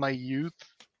marked my youth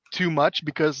too much,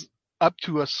 because up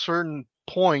to a certain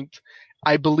point,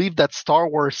 I believe that Star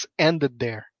Wars ended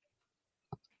there.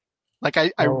 Like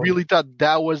I really thought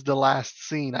that was the last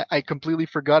scene. I completely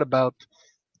forgot about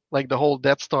like the whole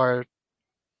Death Star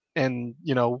and,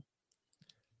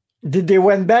 Did they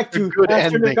went back A to good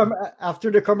ending. after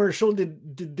the commercial?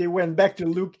 Did they went back to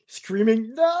Luke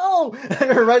screaming no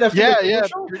right after? Yeah, the yeah,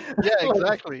 commercial? yeah,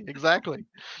 exactly.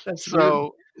 That's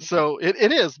weird. So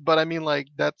it is, but I mean, like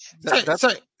that's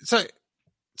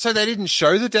So they didn't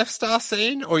show the Death Star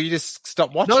scene, or you just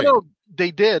stopped watching? no, they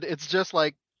did. It's just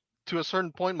like to a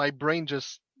certain point, my brain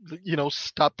just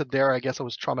stopped it there. I guess I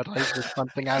was traumatized with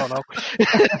something. I don't know.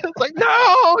 It's like,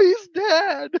 no, he's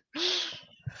dead.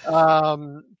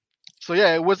 So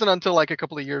yeah, it wasn't until like a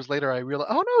couple of years later I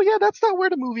realized, oh no, yeah, that's not where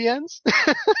the movie ends.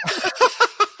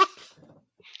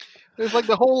 There's like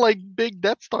the whole like big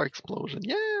Death Star explosion.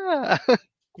 Yeah.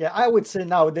 Yeah, I would say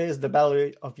nowadays the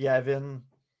Battle of Yavin,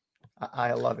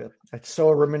 I love it. It's so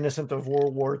reminiscent of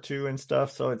World War II and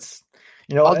stuff. So it's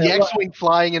All the X-wing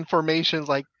flying in formations,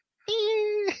 like.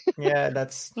 Yeah,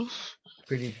 that's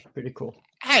pretty cool.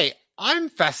 Hey, I'm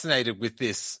fascinated with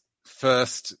this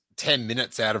first 10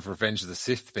 minutes out of Revenge of the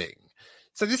Sith thing.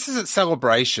 So this is at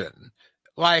Celebration.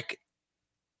 Like,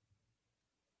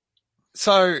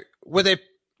 so were there?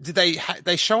 Did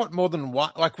they show it more than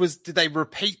one? Like, did they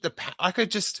repeat the?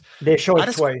 They show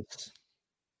it twice.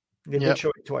 They did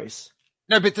show it twice.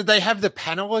 No, but did they have the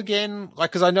panel again?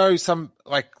 Like, because I know some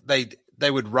like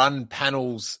they would run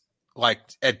panels like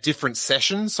at different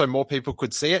sessions so more people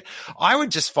could see it. I would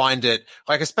just find it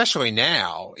like, especially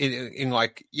now in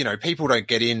like, people don't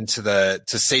get into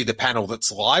to see the panel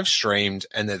that's live streamed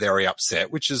and they're very upset,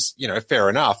 which is, fair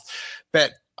enough.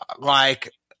 But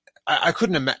like, I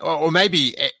couldn't imagine, or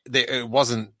maybe it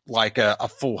wasn't like a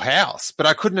full house, but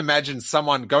I couldn't imagine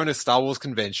someone going to Star Wars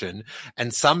convention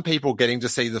and some people getting to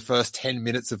see the first 10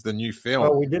 minutes of the new film.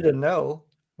 Well, we didn't know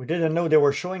they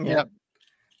were showing it.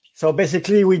 So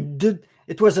basically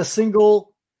it was a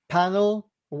single panel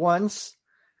once.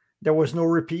 There was no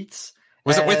repeats.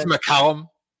 Was it with McCallum,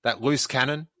 that loose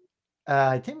cannon?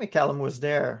 I think McCallum was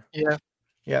there. Yeah.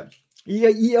 Yeah. He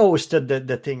hosted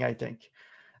the thing, I think.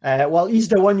 Well, he's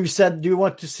the one who said, do you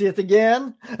want to see it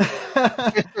again?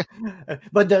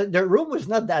 But the room was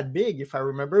not that big, if I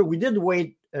remember. We did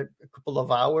wait a couple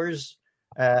of hours,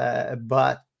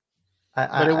 but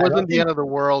it wasn't the end of the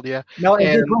world, yeah. No,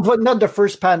 it was not the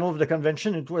first panel of the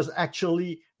convention. It was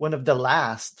actually one of the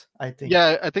last, I think.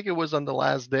 Yeah, I think it was on the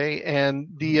last day. And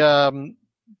the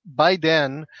by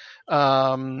then,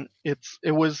 it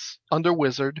was under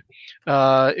Wizard.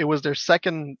 It was their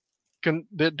second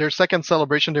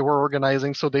celebration they were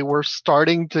organizing, so they were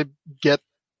starting to get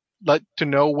to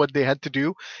know what they had to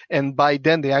do. And by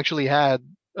then, they actually had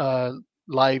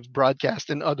live broadcast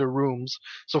in other rooms.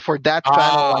 So for that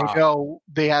panel, I know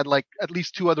they had like at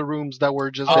least two other rooms that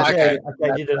were just dedicated.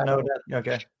 I didn't know that.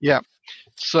 Okay. Yeah.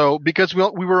 So because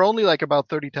we were only like about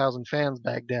 30,000 fans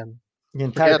back then. The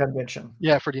entire convention.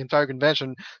 Yeah, for the entire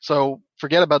convention. So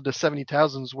forget about the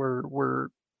 70,000s were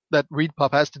that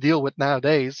ReedPop has to deal with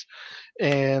nowadays.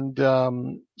 And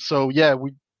so yeah,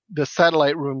 the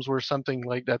satellite rooms were something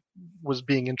like that was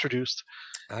being introduced.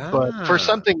 But for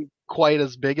something quite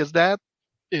as big as that,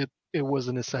 it was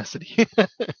a necessity.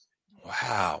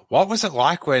 Wow. What was it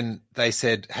like when they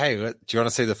said, hey, do you want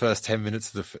to see the first 10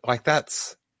 minutes of the like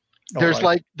that's there's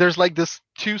like this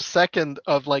 2 second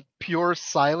of like pure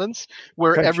silence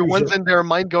where everyone's in their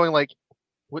mind going like,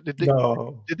 what did they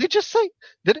did they just say?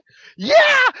 Did it?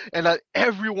 Yeah! And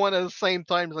everyone at the same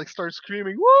time like starts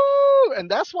screaming, woo! And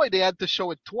that's why they had to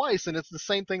show it twice. And it's the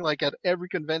same thing like at every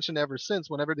convention ever since.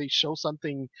 Whenever they show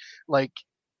something like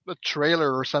a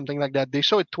trailer or something like that, they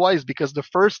show it twice because the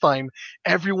first time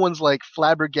everyone's like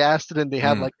flabbergasted and they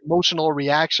have like emotional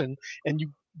reaction and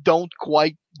you don't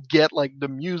quite get like the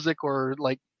music or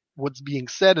like what's being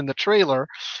said in the trailer.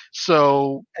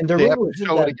 So and the room was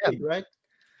show it again, big, right?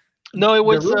 No, it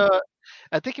was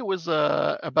I think it was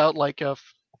about like a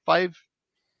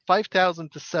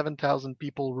 5,000 to 7,000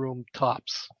 people room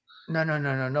tops.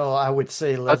 No. I would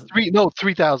say less.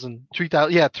 3,000.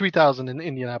 3,000 in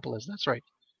Indianapolis. That's right.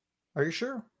 Are you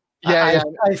sure? Yeah,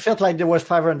 I felt like there was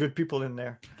 500 people in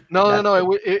there. No.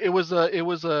 It was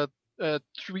a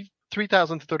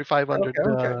 3,000 to 3,500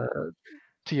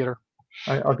 theater.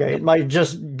 Okay, it might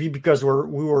just be because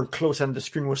we were close and the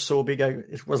screen was so big.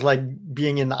 It was like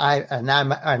being in an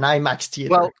IMAX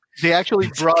theater. Well, they actually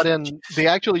brought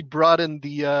in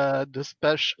the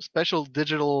special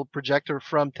digital projector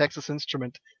from Texas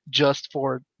Instrument just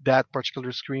for that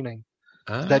particular screening.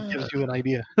 That gives you an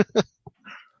idea.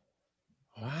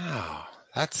 Wow,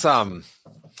 that's that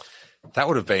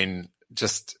would have been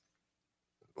just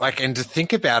like, and to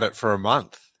think about it for a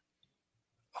month,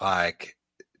 like.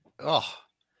 Oh,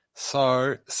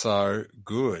 so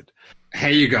good.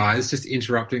 Hey, you guys, just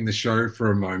interrupting the show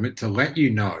for a moment to let you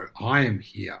know I am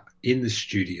here in the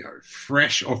studio,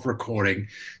 fresh off recording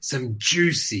some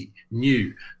juicy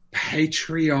new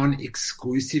Patreon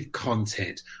exclusive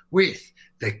content with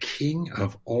the king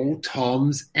of all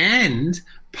Toms and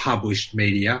published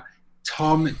media,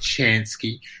 Tom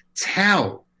Chansky.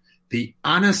 Tell the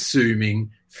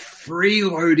unassuming,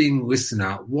 freeloading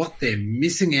listener what they're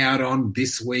missing out on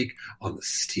this week on the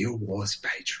Steele Wars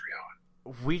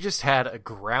Patreon. We just had a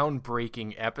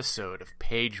groundbreaking episode of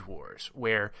Page Wars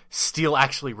where Steele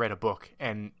actually read a book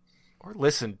or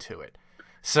listened to it.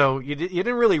 So you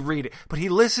didn't really read it, but he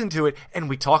listened to it and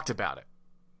we talked about it.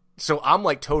 So I'm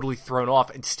like totally thrown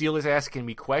off, and Steele is asking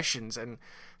me questions, and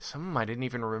some of them I didn't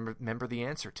even remember the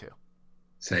answer to.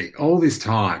 See, all this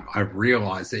time, I've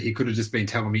realized that he could have just been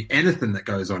telling me anything that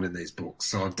goes on in these books.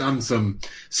 So I've done some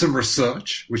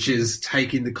research, which is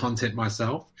taking the content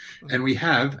myself. And we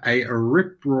have a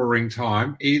rip-roaring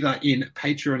time, either in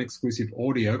Patreon-exclusive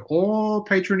audio or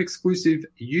Patreon-exclusive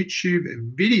YouTube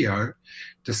video,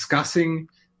 discussing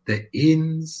the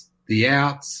ins, the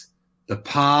outs, the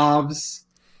paths,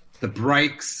 the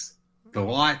breaks, the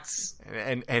lights.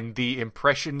 And the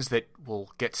impressions that will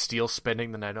get Steele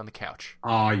spending the night on the couch.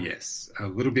 Oh, yes. A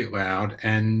little bit loud.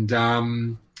 And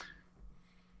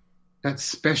that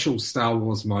special Star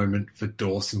Wars moment for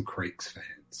Dawson Creek's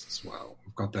fans as well.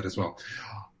 We've got that as well.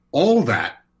 All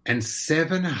that and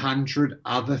 700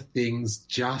 other things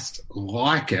just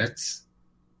like it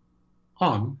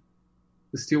on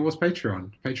the Steele Wars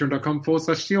Patreon.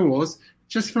 Patreon.com/Steele Wars.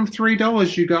 Just from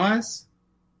 $3, you guys.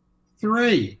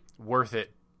 $3. Worth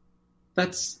it.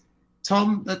 That's,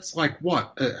 Tom, that's like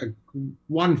what?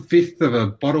 1/5 of a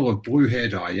bottle of blue hair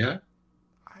dye, yeah?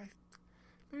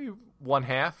 Maybe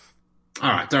 1/2. All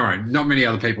right, don't worry. Not many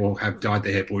other people have dyed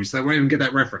their hair blue, so they won't even get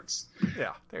that reference.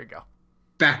 Yeah, there you go.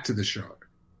 Back to the show.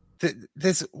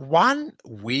 There's one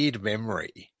weird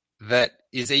memory that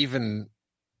is even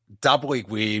doubly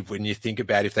weird when you think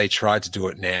about if they tried to do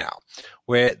it now,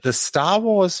 where the Star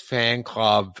Wars fan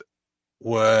club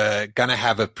were going to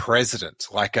have a president,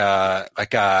 like a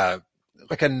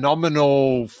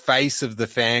nominal face of the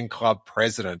fan club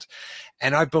president.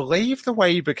 And I believe the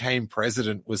way he became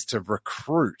president was to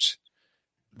recruit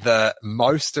the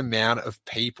most amount of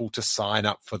people to sign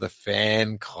up for the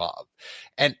fan club.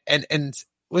 And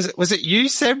was it you,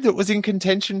 Seb, that was in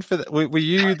contention for that? Were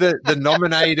you the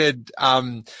nominated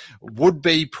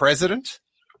would-be president?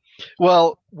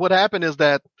 Well, what happened is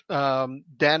that Dan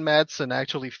Madsen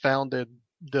actually founded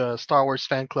the Star Wars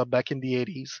fan club back in the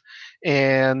 80s.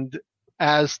 And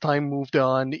as time moved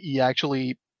on, he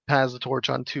actually passed the torch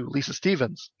on to Lisa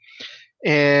Stevens.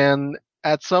 And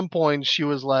at some point, she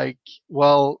was like,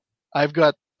 well, I've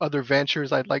got other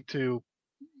ventures I'd like to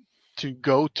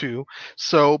go to.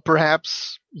 So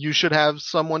perhaps you should have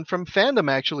someone from fandom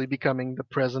actually becoming the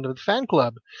president of the fan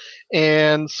club.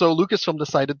 And so Lucasfilm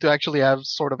decided to actually have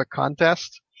sort of a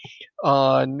contest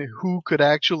on who could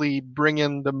actually bring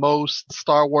in the most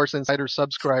Star Wars Insider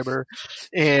subscriber.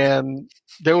 And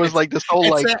there was like this whole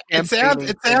it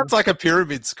sounds like a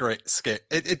pyramid scheme.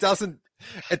 It doesn't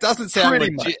sound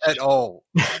legit at all.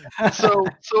 So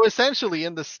essentially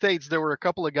in the States, there were a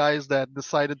couple of guys that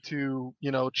decided to,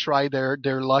 try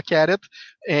their luck at it.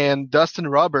 And Dustin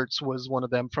Roberts was one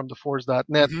of them from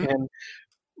theforce.net. Mm-hmm. And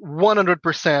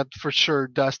 100% for sure,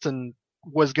 Dustin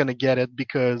was going to get it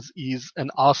because he's an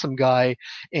awesome guy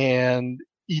and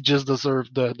he just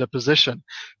deserved the position.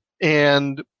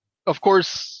 And of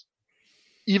course,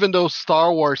 even though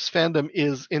Star Wars fandom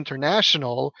is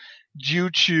international,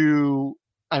 due to,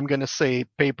 I'm going to say,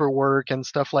 paperwork and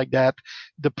stuff like that,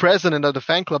 the president of the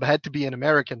fan club had to be an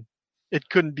American. It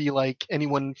couldn't be like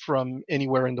anyone from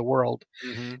anywhere in the world.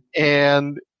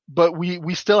 Mm-hmm. But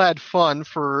we still had fun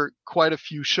for quite a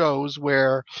few shows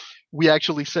where we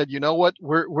actually said, you know what,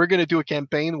 we're going to do a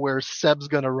campaign where Seb's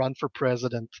going to run for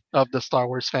president of the Star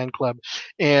Wars fan club.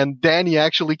 And Danny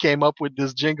actually came up with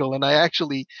this jingle, and I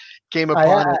actually came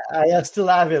upon it. I still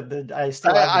have it. I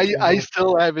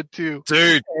still have it too.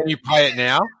 Dude, can you play it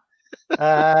now?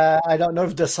 I don't know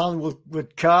if the sound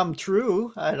would come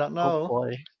true. I don't know.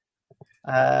 Oh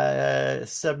boy.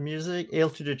 Seb music, Hail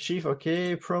to the Chief.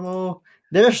 Okay, promo.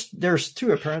 There's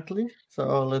two apparently.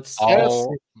 So let's.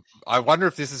 Oh, I wonder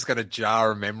if this is going to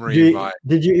jar a memory.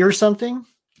 Did you hear something?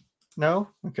 No.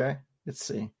 Okay. Let's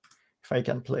see if I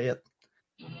can play it.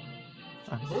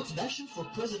 Vote Sebastian for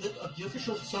president of the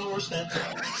official Star Wars fan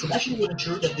club. Sebastian will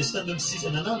ensure that this fandom sees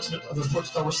an announcement of the fourth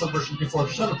Star Wars celebration before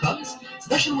the summer comes.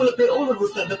 Sebastian will appear all over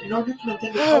fandom in order to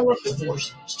maintain the power of the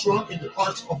Force strong in the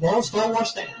hearts of all Star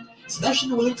Wars fans.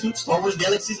 Sebastian will include Star Wars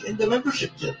Galaxies in the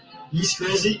membership kit. He's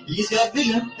crazy, he's got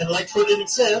vision, and like Troy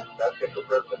said,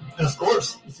 and of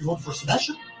course, if you vote for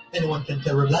Sebastian, anyone can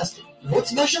carry a blaster. Vote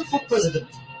Sebastian for president.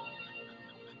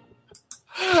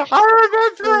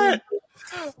 I remember it.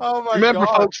 Oh my Remember,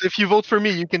 God. folks, if you vote for me,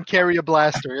 you can carry a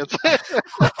blaster.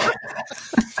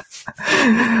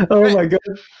 Oh my God,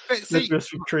 But see, that was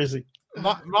crazy.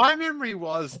 my memory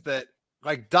was that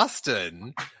like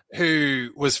Dustin,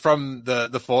 who was from the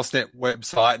ForceNet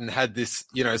website and had this,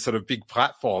 sort of big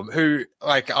platform, who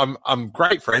like I'm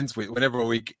great friends with whenever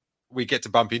we get to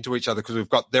bump into each other because we've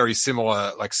got very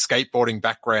similar like skateboarding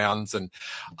backgrounds, and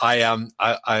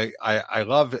I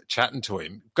love chatting to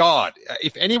him. God,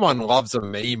 if anyone loves a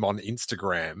meme on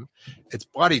Instagram, it's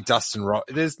bloody Dustin Rock.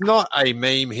 There's not a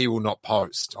meme he will not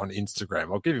post on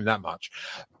Instagram. I'll give him that much.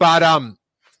 But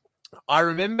I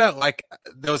remember like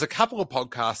there was a couple of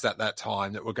podcasts at that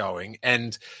time that were going,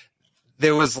 and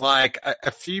there was like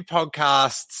a few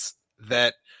podcasts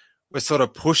that were sort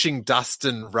of pushing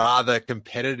Dustin rather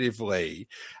competitively.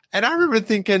 And I remember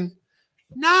thinking,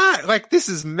 no, like this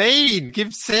is mean.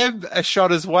 Give Seb a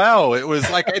shot as well. It was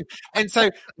like, and so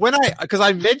because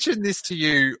I mentioned this to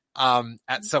you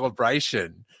at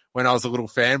Celebration when I was a little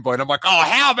fanboy, and I'm like, oh,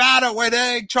 how about it when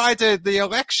they tried the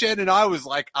election? And I was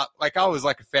like a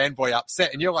fanboy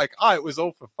upset, and you're like, oh, it was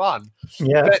all for fun.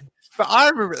 Yeah. But I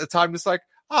remember at the time, it's like,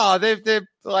 oh, they're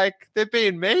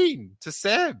being mean to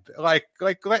Seb. Like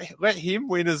let him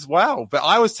win as well. But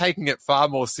I was taking it far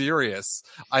more serious,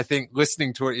 I think,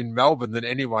 listening to it in Melbourne than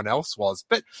anyone else was.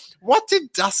 But what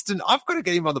did Dustin? I've got to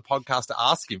get him on the podcast to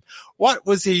ask him what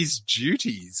was his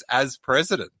duties as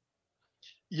president.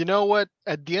 You know what?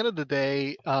 At the end of the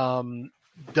day,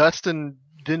 Dustin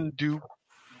didn't do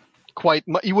quite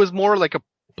much. He was more like a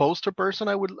poster person,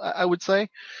 I would say.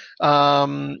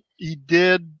 He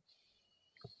did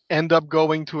end up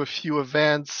going to a few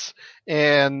events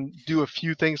and do a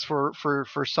few things for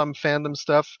some fandom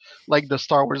stuff, like the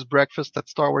Star Wars breakfast at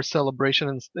Star Wars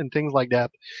Celebration and things like that.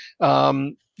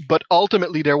 But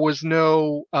ultimately, there was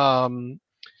no.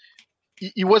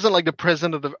 He wasn't like the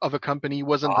president of a company. He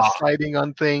wasn't deciding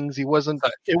on things. He wasn't.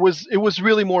 It was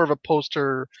really more of a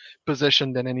poster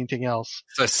position than anything else.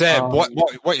 So Seb,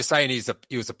 what you're saying is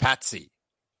he was a patsy.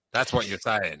 That's what you're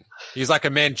saying. He's like a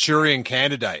Manchurian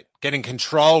candidate, getting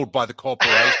controlled by the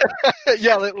corporation.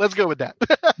 Yeah, let's go with that.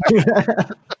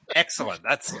 Excellent.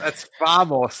 That's far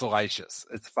more salacious.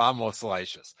 It's far more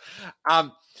salacious.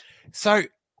 So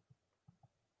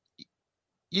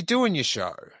you're doing your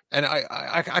show, and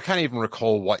I can't even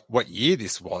recall what year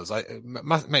this was.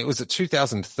 Was it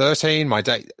 2013? My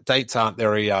dates aren't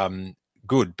very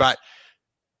good, but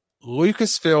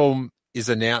Lucasfilm is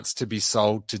announced to be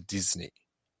sold to Disney.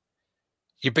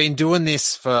 You've been doing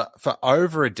this for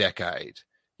over a decade.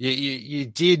 You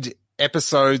did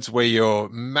episodes where your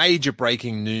major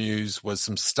breaking news was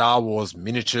some Star Wars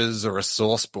miniatures or a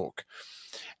source book.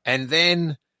 And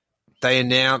then they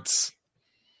announce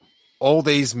all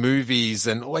these movies,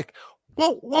 and like,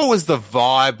 what was the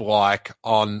vibe like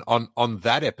on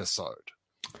that episode?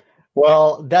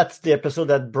 Well, that's the episode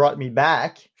that brought me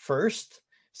back first.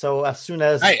 So as soon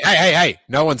as Hey,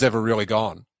 no one's ever really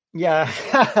gone. Yeah,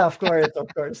 of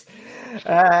course.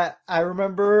 I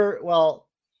remember, well,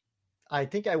 I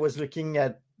think I was looking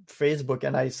at Facebook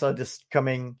and I saw this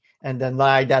coming, and then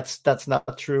that's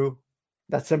not true.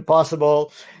 That's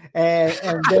impossible. And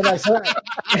then I saw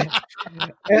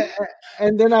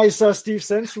and then I saw Steve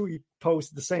Sensui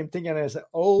post the same thing, and I said,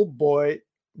 oh boy,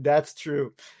 that's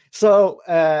true. So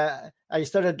I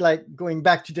started like going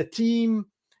back to the team.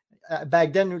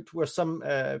 Back then, it was some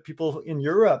people in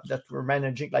Europe that were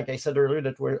managing, like I said earlier,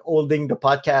 that were holding the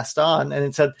podcast on, and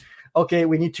it said, okay,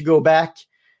 we need to go back,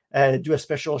 do a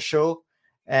special show.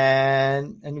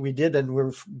 And we did, and we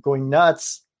were going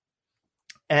nuts.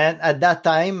 And at that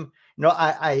time,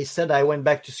 I said I went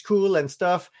back to school and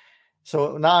stuff.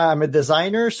 So now I'm a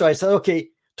designer. So I said, okay,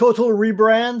 total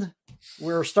rebrand.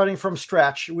 We're starting from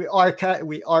scratch. We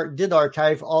did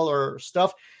archive all our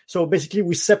stuff. So basically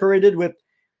we separated with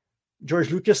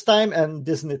George Lucas time and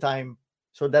Disney time.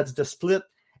 So that's the split.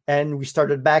 And we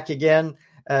started back again.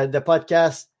 The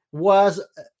podcast was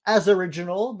as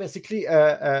original, basically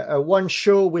a one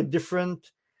show with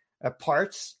different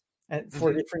parts and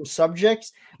for different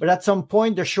subjects. But at some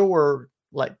point, the show were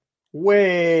like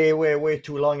way, way, way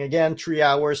too long again, 3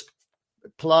 hours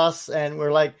plus. And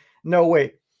we're like, no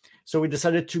way. So we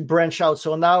decided to branch out.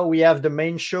 So now we have the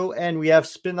main show and we have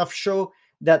spin-off show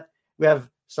that we have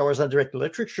Star Wars on Direct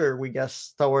Literature. We got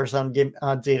Star Wars on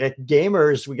Direct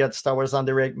Gamers. We got Star Wars on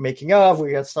Direct Making of.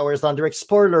 We got Star Wars on Direct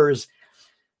Spoilers.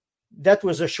 That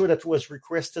was a show that was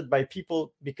requested by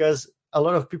people because a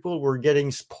lot of people were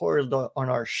getting spoiled on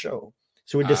our show.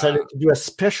 So we decided to do a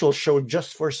special show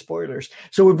just for spoilers.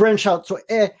 So we branched out. So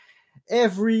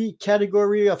every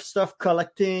category of stuff,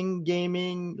 collecting,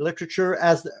 gaming, literature,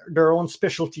 has their own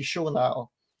specialty show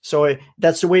now. So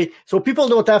that's the way. So people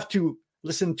don't have to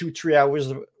listen to 3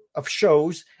 hours of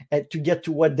shows to get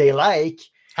to what they like.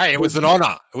 Hey, it was an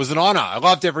honor. It was an honor. I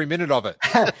loved every minute of it.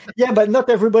 Yeah, but not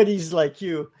everybody's like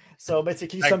you. So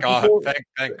basically, Thank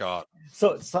God.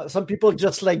 So some people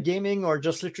just like gaming or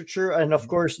just literature, and of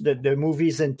course the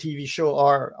movies and TV show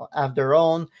have their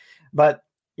own. But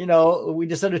we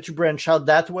decided to branch out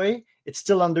that way. It's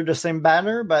still under the same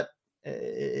banner, but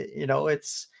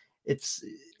it's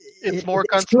more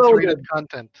concentrated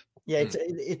content. Yeah,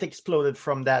 it exploded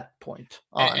from that point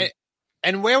on.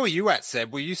 And where were you at,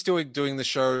 Seb? Were you still doing the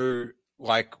show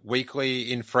like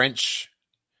weekly in French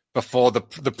before the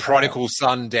prodigal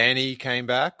son Danny came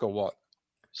back, or what?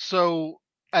 So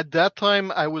at that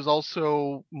time, I was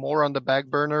also more on the back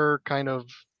burner, kind of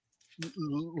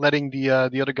letting the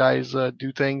other guys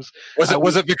do things.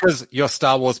 Was it because your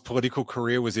Star Wars political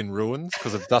career was in ruins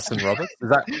because of Dustin Roberts? Is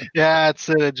that? Yeah, it's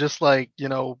just like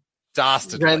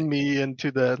dastardly. ran me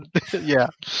into the yeah.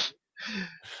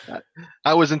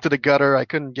 I was into the gutter. I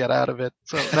couldn't get out of it.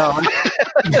 So no.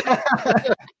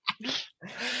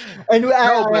 And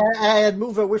I had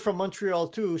moved away from Montreal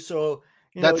too. So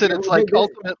that's it. It's like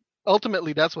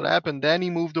ultimately that's what happened. Danny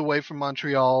moved away from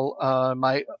Montreal.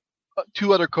 My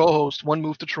 2 other co-hosts, one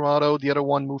moved to Toronto, the other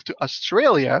one moved to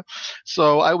Australia.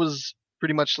 So I was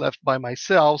pretty much left by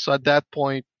myself. So at that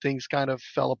point, things kind of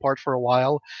fell apart for a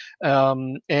while.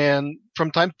 And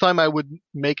from time to time, I would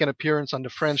make an appearance on the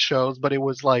French shows, but it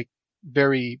was like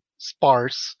very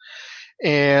sparse.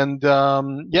 And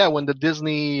when the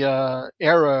Disney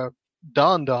era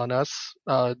dawned on us,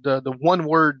 the one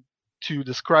word to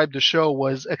describe the show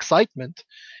was excitement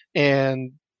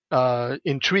and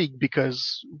intrigue,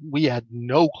 because we had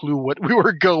no clue what we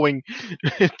were going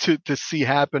to see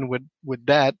happen with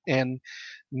that. And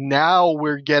now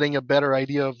we're getting a better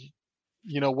idea of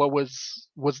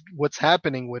what's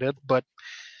happening with it. But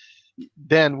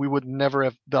then we would never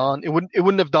have done it.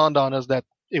 Wouldn't have dawned on us that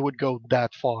it would go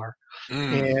that far.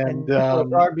 And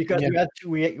because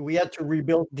we had to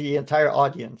rebuild the entire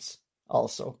audience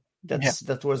also.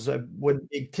 That was one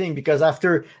big thing, because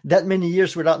after that many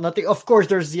years without nothing, of course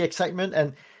there's the excitement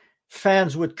and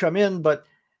fans would come in, but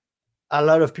a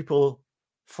lot of people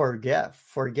forget,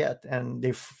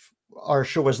 and our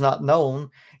show was not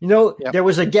known. There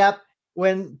was a gap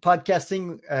when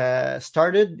podcasting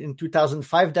started in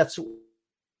 2005. That's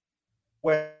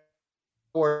when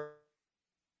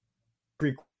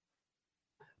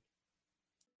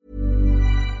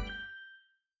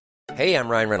Hey, I'm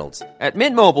Ryan Reynolds. At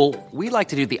Mint Mobile, we like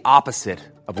to do the opposite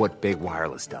of what Big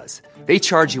Wireless does. They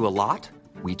charge you a lot,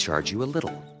 we charge you a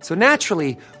little. So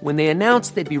naturally, when they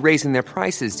announced they'd be raising their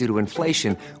prices due to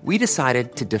inflation, we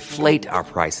decided to deflate our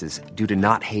prices due to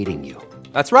not hating you.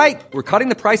 That's right. We're cutting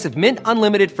the price of Mint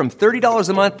Unlimited from $30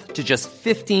 a month to just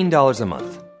 $15 a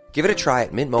month. Give it a try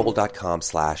at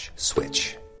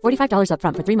mintmobile.com/switch. $45 up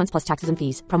front for 3 months plus taxes and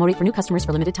fees. Promo rate for new customers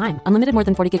for limited time. Unlimited more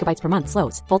than 40 gigabytes per month.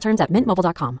 Slows full terms at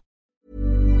mintmobile.com.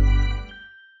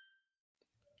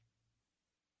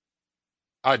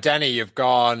 Oh, Danny, you've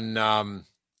gone blah.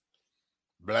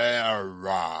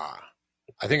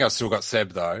 I think I've still got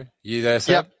Seb, though. You there,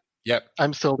 Seb? Yep.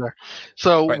 I'm still there.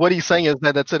 So what he's saying is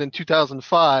that's it. In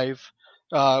 2005,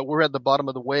 we're at the bottom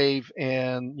of the wave,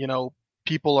 and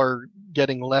people are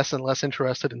getting less and less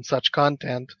interested in such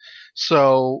content.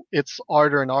 So it's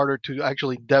harder and harder to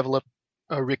actually develop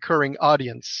a recurring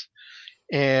audience.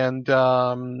 And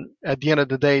at the end of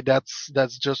the day, that's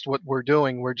just what we're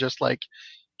doing. We're just like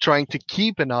trying to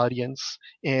keep an audience,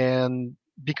 and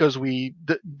because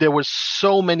there was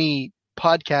so many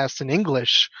podcasts in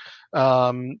English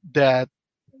that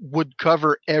would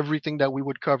cover everything that we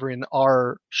would cover in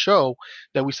our show,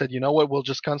 that we said, we'll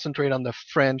just concentrate on the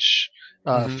French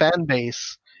fan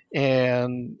base,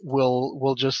 and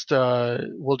we'll just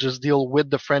deal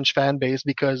with the French fan base,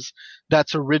 because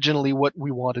that's originally what we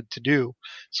wanted to do.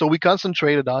 So we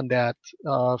concentrated on that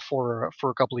for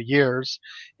a couple of years,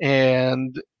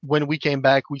 and when we came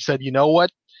back, we said,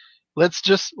 let's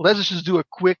just do a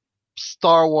quick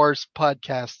Star Wars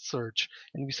podcast search.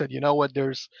 And we said,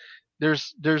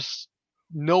 there's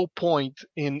no point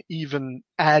in even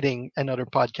adding another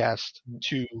podcast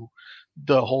to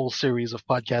the whole series of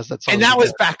podcasts. And that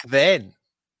was back then.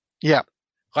 Yeah.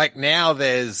 Like now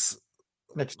there's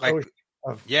it's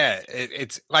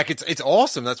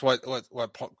awesome. That's what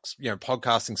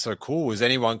podcasting's so cool, is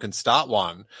anyone can start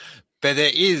one. But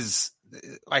there is,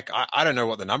 I don't know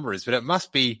what the number is, but it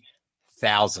must be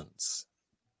thousands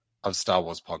of Star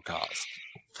Wars podcasts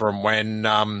from when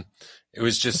it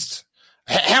was just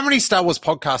How many Star Wars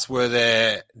podcasts were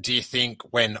there, do you think,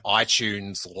 when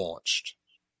iTunes launched?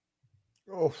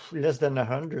 Oh, less than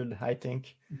 100, I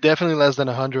think. Definitely less than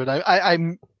 100.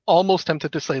 I'm almost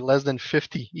tempted to say less than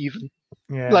 50 even.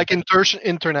 Yeah. Like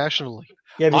internationally.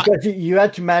 Yeah, because you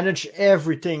had to manage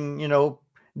everything,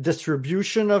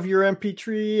 distribution of your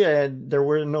MP3, and we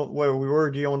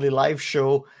were the only live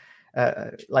show,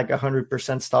 like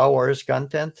 100% Star Wars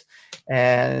content.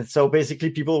 And so basically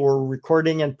people were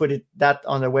recording and put that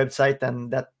on the website,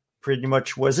 and that pretty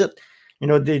much was it.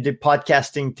 The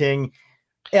podcasting thing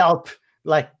helped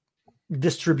like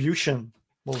distribution.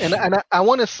 And I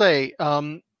want to say,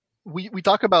 we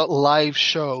talk about live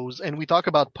shows and we talk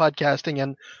about podcasting,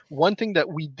 and one thing that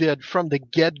we did from the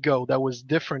get-go that was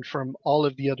different from all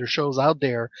of the other shows out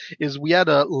there is we had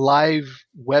a live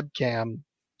webcam.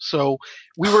 So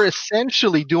we were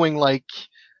essentially doing like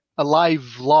a live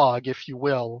vlog, if you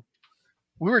will.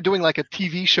 We were doing like a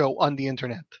TV show on the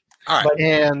internet. All right.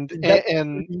 And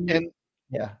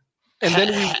yeah. And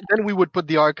then we would put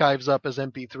the archives up as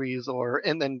MP3s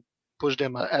and then push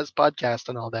them as podcasts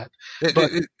and all that.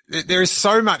 But there is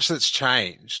so much that's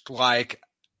changed. Like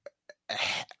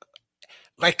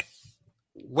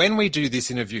when we do this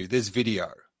interview, there's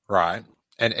video, right?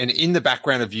 And in the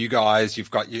background of you guys,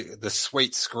 you've got the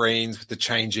sweet screens with the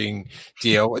changing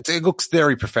deal. It looks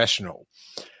very professional.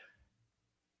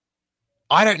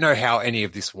 I don't know how any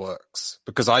of this works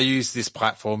because I use this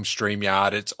platform,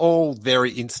 StreamYard. It's all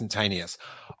very instantaneous.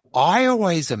 I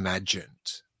always imagined,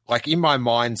 like in my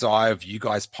mind's eye of you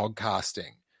guys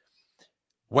podcasting,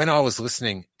 when I was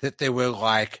listening, that there were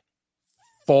like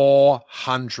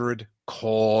 400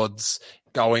 chords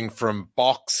going from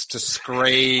box to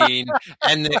screen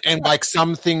and like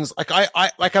some things like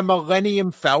I like a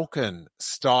Millennium Falcon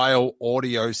style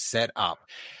audio setup.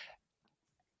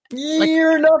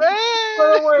 You're not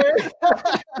far away.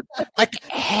 Like,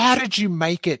 how did you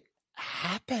make it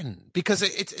happen? Because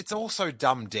it's also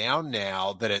dumbed down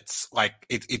now that it's like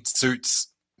it suits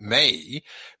me.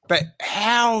 But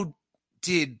how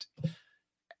did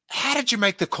you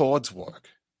make the chords work?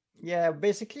 Yeah,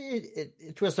 basically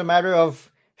it was a matter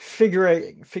of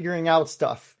figuring out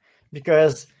stuff,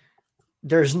 because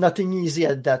there's nothing easy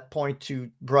at that point to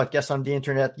broadcast on the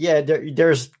internet. Yeah,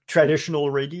 there's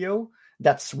traditional radio.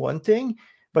 That's one thing,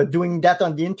 but doing that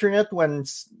on the internet when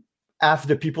half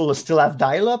the people still have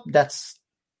dial-up, that's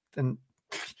a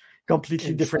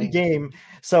completely different game.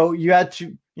 So you had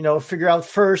to, figure out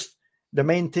first, the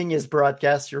main thing is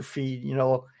broadcast your feed,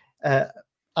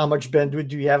 how much bandwidth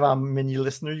do you have, how many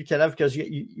listeners you can have, because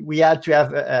we had to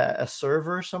have a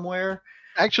server somewhere.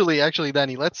 Actually,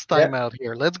 Danny, let's time out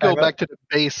here. Let's go back to the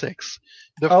basics.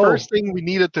 The first thing we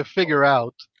needed to figure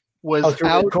out was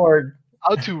how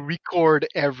to record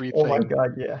everything. Oh my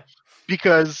God, yeah.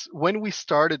 Because when we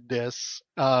started this,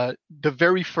 the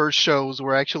very first shows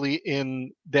were actually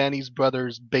in Danny's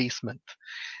brother's basement.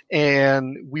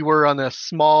 And we were on a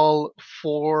small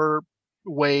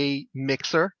 4-way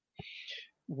mixer,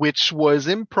 which was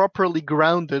improperly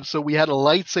grounded. So we had a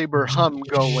lightsaber hum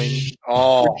going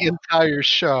for the entire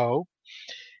show.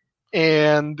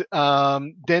 And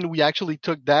then we actually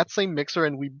took that same mixer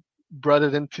and we brought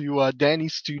it into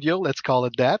Danny's studio, let's call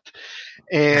it that,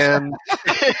 and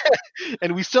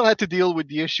and we still had to deal with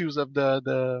the issues of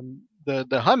the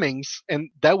hummings, and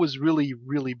that was really,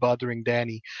 really bothering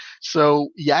Danny. So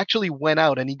he actually went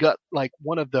out and he got like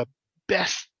one of the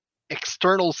best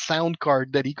external sound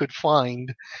card that he could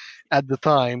find at the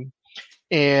time,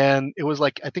 and it was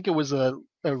like, I think it was a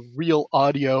Real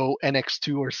Audio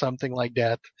NX2 or something like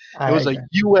that. It was a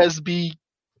USB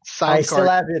sound I still card.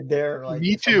 have it there. Like,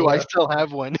 me too. I still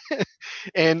have one.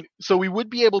 And so we would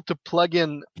be able to plug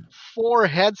in 4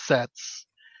 headsets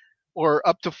or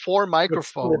up to 4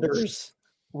 microphones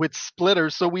with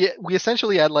splitters. So we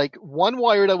essentially had like one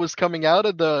wire that was coming out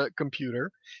of the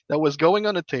computer that was going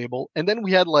on a table, and then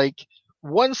we had like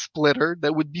one splitter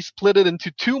that would be splitted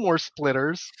into 2 more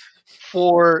splitters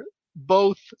for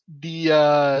both the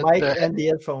mic and the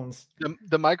headphones,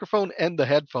 the microphone and the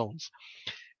headphones.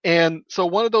 And so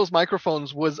one of those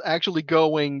microphones was actually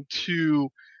going to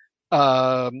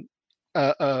a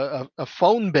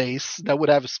phone base that would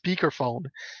have a speakerphone,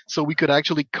 so we could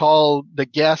actually call the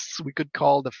guests, we could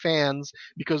call the fans,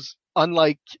 because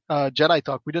unlike Jedi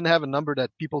Talk, we didn't have a number that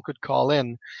people could call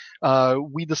in.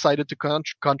 We decided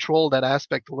to control that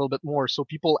aspect a little bit more, so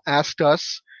people asked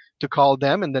us to call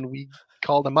them, and then we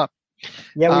called them up.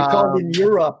 Yeah, we called in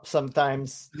Europe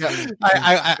sometimes. Yeah,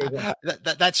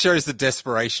 that shows the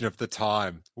desperation of the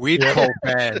time. We'd call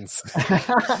fans.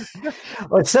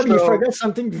 Well, Seb, you forgot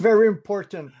something very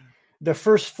important. the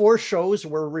first 4 shows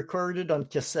were recorded on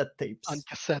cassette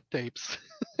tapes.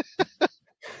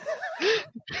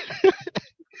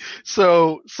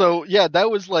 So yeah, that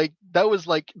was like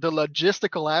the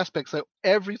logistical aspect. So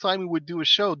every time we would do a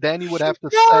show, Danny would have to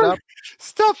set up.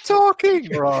 Stop talking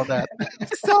for all that.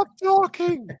 Stop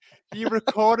talking. You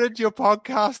recorded your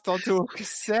podcast onto a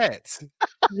cassette.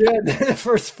 Yeah, the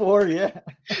first 4. Yeah.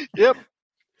 Yep.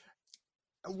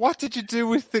 What did you do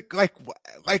with the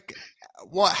like?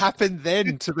 What happened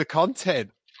then to the content?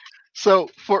 So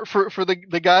for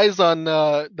the guys on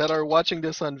that are watching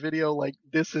this on video, like,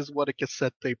 this is what a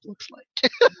cassette tape looks like.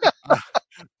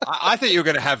 I think you're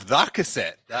going to have the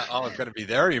cassette. I'm going to be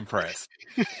very impressed.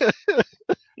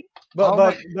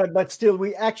 But still,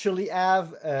 we actually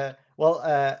have a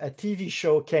TV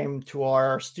show came to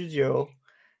our studio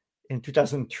in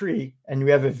 2003, and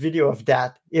we have a video of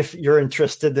that. If you're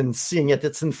interested in seeing it,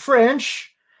 it's in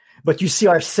French, but you see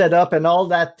our setup and all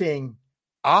that thing.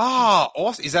 Ah,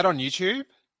 awesome. Is that on YouTube?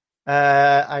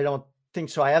 I don't think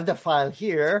so. I have the file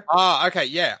here. Ah, okay,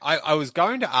 yeah. I was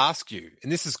going to ask you,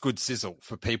 and this is good sizzle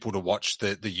for people to watch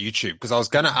the YouTube, because I was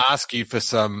going to ask you for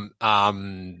some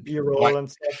B-roll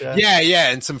and stuff. Yeah,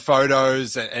 and some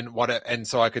photos and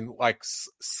so I can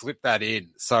slip that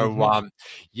in. So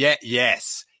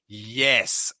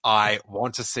yes, I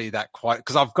want to see that quite,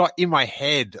 because I've got in my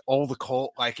head all the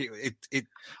call. Like it.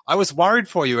 I was worried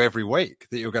for you every week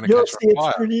that you were going to catch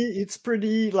on fire. It's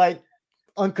pretty like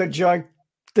Uncle Junk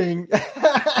thing.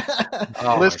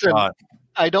 Listen,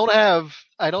 I don't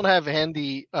have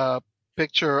handy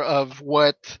picture of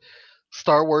what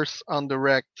Star Wars on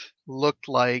Direct looked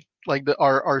like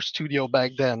our studio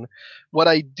back then. What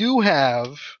I do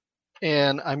have,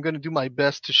 and I'm going to do my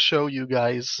best to show you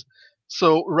guys.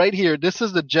 So right here, this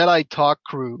is the Jedi Talk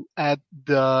crew at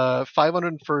the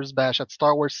 501st Bash at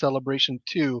Star Wars Celebration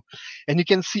 2. And you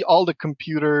can see all the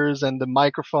computers and the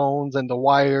microphones and the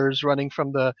wires running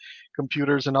from the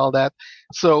computers and all that.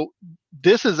 So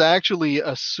this is actually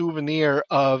a souvenir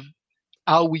of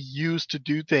how we used to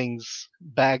do things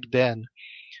back then.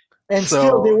 And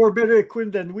still, they were better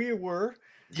equipped than we were.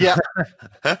 Yeah.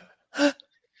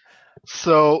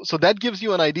 So that gives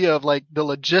you an idea of like the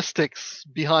logistics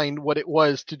behind what it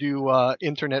was to do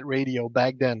internet radio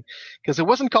back then, because it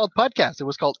wasn't called podcast; it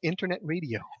was called internet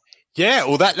radio. Yeah,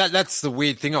 well, that's the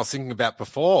weird thing I was thinking about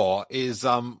before. Is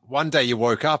one day you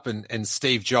woke up and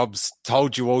Steve Jobs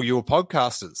told you all you were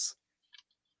podcasters.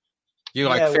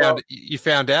 You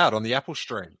found out on the Apple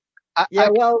stream.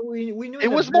 We knew it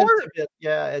was more.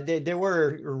 Yeah, there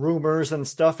were rumors and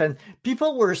stuff, and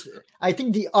people were. I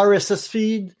think the RSS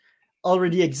feed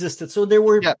already existed, so there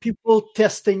were people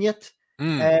testing it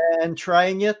and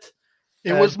trying it.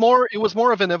 It was more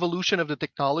of an evolution of the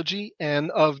technology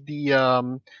and of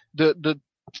the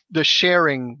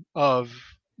sharing of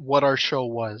what our show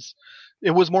was.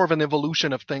 It was more of an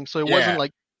evolution of things, so it wasn't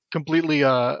like completely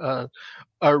a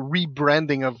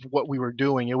rebranding of what we were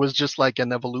doing. It was just like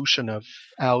an evolution of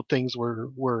how things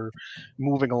were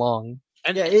moving along.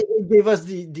 And it gave us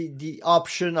the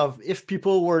option of, if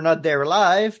people were not there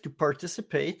live, to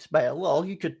participate.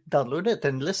 You could download it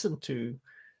and listen to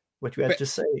what we had to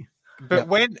say. But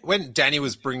when Danny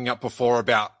was bringing up before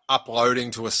about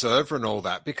uploading to a server and all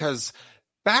that, because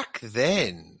back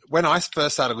then, when I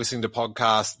first started listening to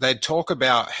podcasts, they'd talk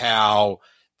about how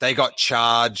they got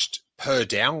charged per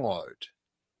download.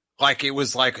 Like, it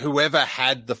was like whoever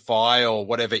had the file,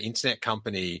 whatever internet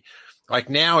company. Like,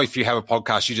 now, if you have a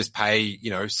podcast, you just pay,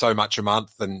 so much a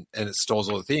month and it stores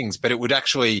all the things. But it would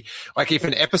actually, like, if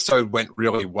an episode went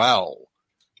really well,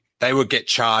 they would get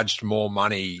charged more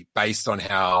money based on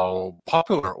how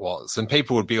popular it was. And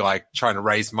people would be like trying to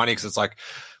raise money because it's like,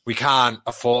 we can't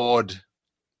afford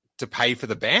to pay for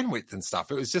the bandwidth and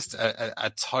stuff. It was just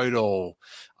a total,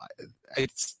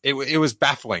 it was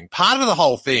baffling. Part of the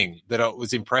whole thing that it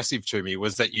was impressive to me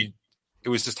was that it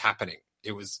was just happening.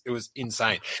 It was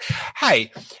insane.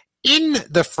 Hey, in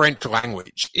the French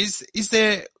language, is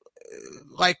there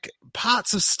like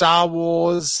parts of Star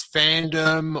Wars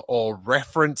fandom or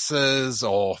references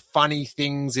or funny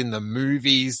things in the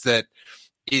movies that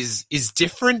is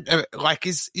different? Like,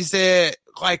 is there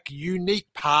like unique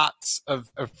parts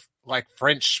of like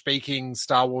French speaking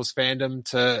Star Wars fandom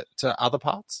to other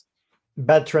parts?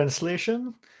 Bad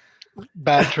translation.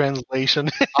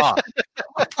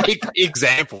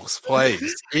 Examples,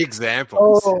 please.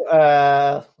 Examples.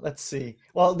 Let's see.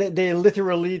 Well, they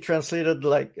literally translated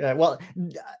like.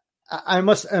 I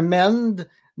must amend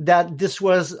that this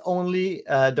was only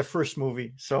the first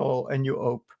movie, so A New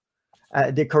Hope.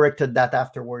 They corrected that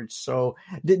afterwards. So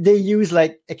they use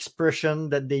like expression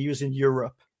that they use in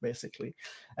Europe basically.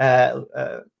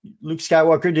 Luke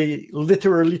Skywalker, they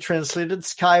literally translated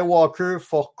Skywalker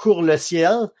for court le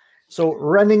ciel, so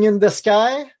running in the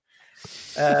sky.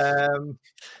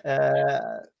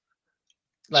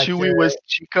 Chewie was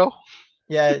Chico.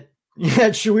 Yeah,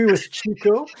 Chewie was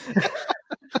Chico.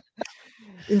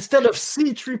 Instead of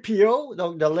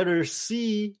C-3PO, the letter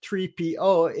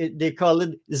C-3PO, they call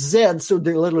it Z, so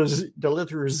the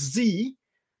letter Z,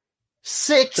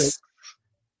 6-PO.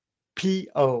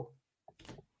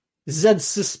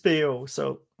 Z-6PO.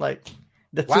 So, like,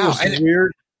 that's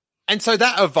weird. And so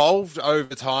that evolved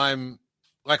over time.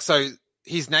 Like, so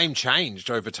his name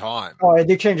changed over time. Oh,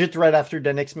 they changed it right after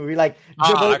the next movie. Like,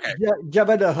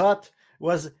 Jabba the Hutt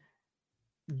was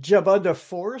Jabba the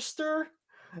Forester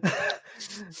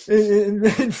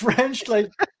in French,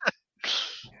 like,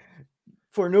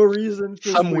 for no reason.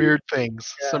 Some weird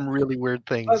things. Yeah. Some really weird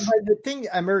things. But the thing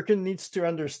American needs to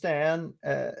understand,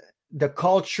 the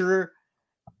culture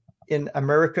in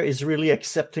America is really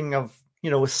accepting of,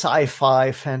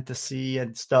 sci-fi, fantasy,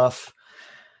 and stuff.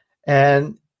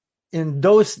 And in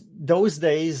those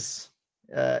days,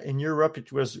 in Europe,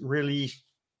 it was really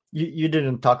you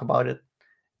didn't talk about it.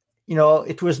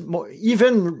 It was more,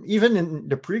 even in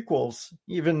the prequels.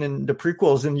 Even in the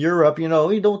prequels in Europe, you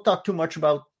don't talk too much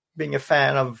about being a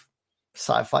fan of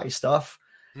sci-fi stuff.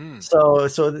 So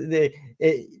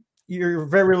you're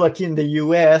very lucky in the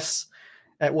U.S.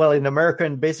 In America,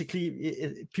 and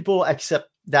basically people accept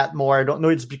that more. I don't know.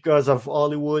 It's because of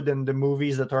Hollywood and the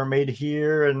movies that are made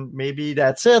here, and maybe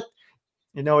that's it.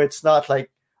 It's not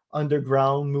like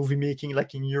underground movie making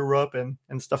like in Europe and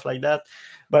stuff like that.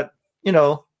 But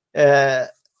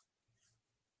that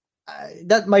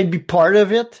might be part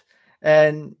of it,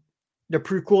 and the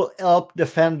prequel helped the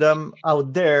fandom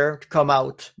out there to come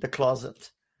out the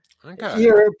closet. Okay.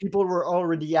 Here, people were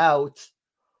already out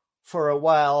for a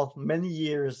while, many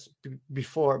years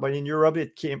before, but in Europe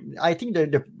it came. I think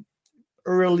the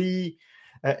early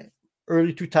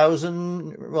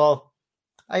 2000,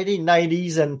 I think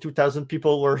 90s and 2000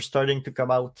 people were starting to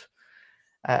come out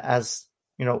as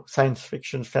science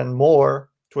fiction fan more.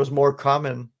 It was more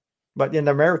common, but in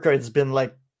America it's been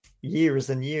like years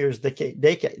and years,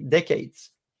 decades.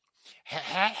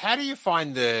 How do you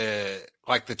find the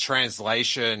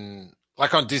translation,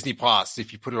 like on Disney Plus,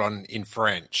 if you put it on in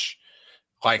French?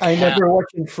 Like, I never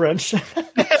watched in French. You've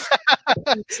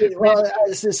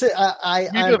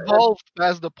evolved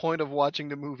past the point of watching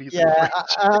the movies. Yeah,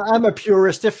 I'm a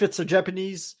purist. If it's a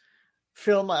Japanese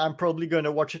film, I'm probably going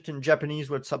to watch it in Japanese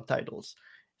with subtitles.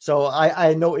 So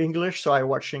I know English, so I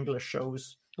watch English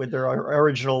shows with their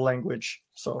original language.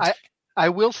 So I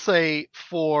will say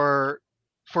for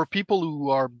people who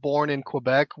are born in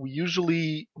Quebec, we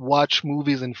usually watch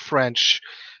movies in French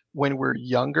when we're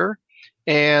younger.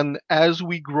 And as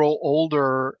we grow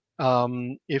older,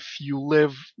 if you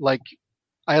live like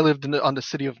I lived in the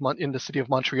city of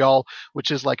Montreal,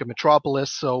 which is like a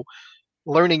metropolis, so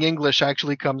learning English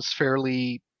actually comes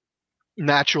fairly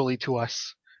naturally to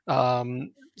us.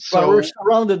 So we're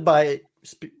surrounded by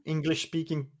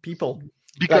English-speaking people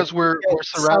because we're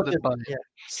surrounded by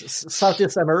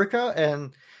Southeast America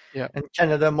and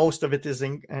Canada. Most of it is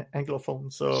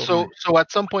Anglophone. So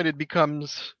at some point it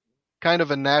becomes kind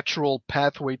of a natural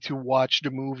pathway to watch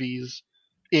the movies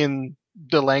in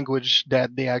the language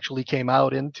that they actually came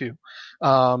out into.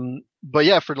 But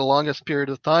yeah, for the longest period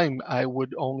of time, I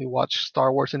would only watch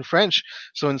Star Wars in French.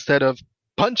 So instead of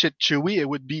punch it, Chewie, it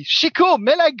would be Chico,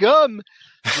 mets la gomme,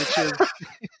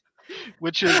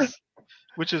 which is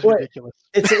ridiculous.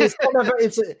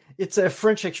 It's a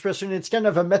French expression. It's kind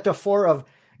of a metaphor of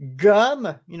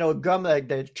gum, gum like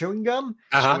the chewing gum.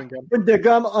 Chewing gum. Put the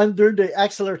gum under the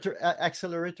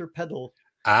accelerator pedal.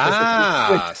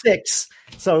 It sticks.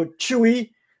 So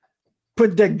Chewie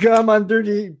put the gum under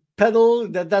the pedal.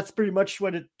 That's pretty much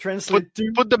what it translates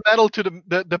to. Put the metal to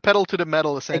the pedal to the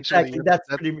metal, essentially. Exactly. That's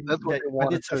what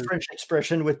but it's a French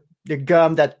expression with the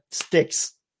gum that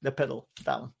sticks the pedal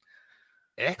down.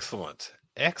 Excellent.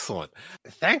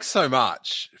 Thanks so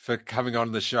much for coming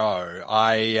on the show.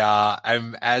 I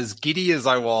am as giddy as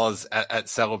I was at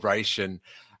Celebration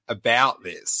about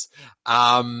this.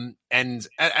 And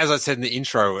as I said in the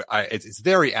intro, it's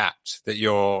very apt that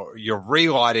you're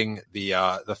relighting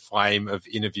the flame of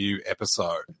interview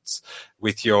episodes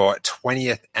with your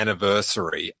 20th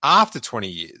anniversary. After 20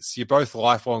 years, you're both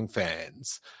lifelong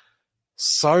fans.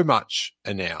 So much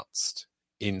announced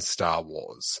in Star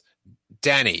Wars.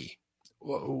 Danny,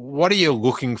 what are you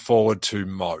looking forward to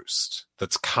most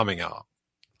that's coming up?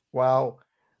 Wow.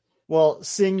 Well,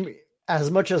 seeing as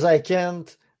much as I can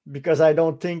because I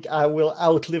don't think I will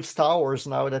outlive Star Wars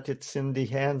now that it's in the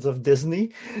hands of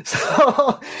Disney.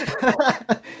 So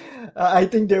I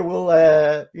think they will,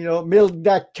 milk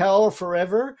that cow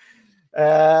forever.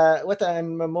 What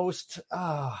I'm most,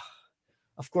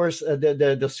 of course,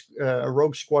 the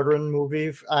Rogue Squadron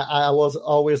movie. I was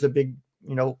always a big,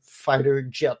 fighter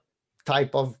jet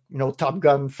type of, Top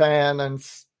Gun fan and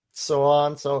so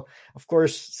on. So, of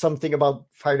course, something about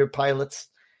fighter pilots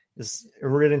is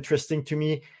really interesting to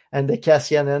me. And the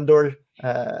Cassian Andor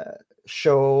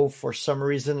show, for some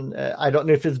reason, I don't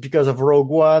know if it's because of Rogue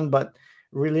One, but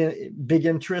really big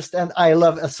interest. And I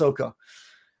love Ahsoka,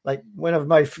 like one of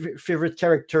my favorite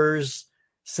characters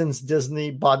since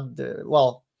Disney bought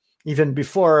even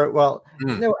before.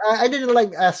 I didn't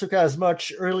like Ahsoka as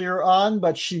much earlier on,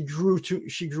 but she grew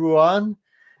on,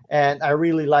 and I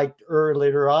really liked her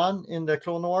later on in the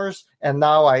Clone Wars. And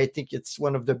now I think it's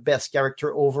one of the best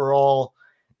character overall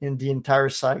in the entire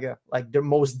saga, like the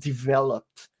most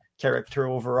developed character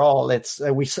overall. It's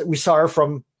we saw her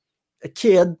from a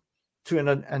kid to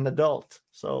an adult,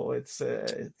 so it's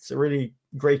a really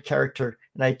great character,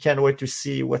 and I can't wait to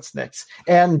see what's next.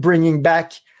 And bringing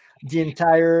back the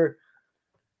entire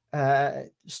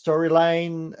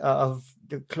storyline of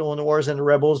the Clone Wars and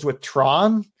Rebels with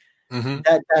Thrawn,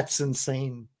 that's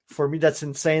insane. For me, that's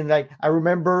insane. Like, I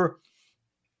remember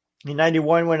in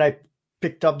 91 when I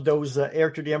picked up those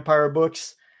Heir to the Empire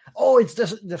books. Oh, it's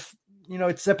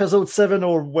it's episode 7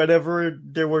 or whatever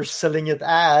they were selling it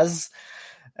as.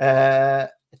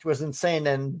 It was insane,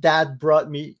 and that brought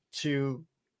me to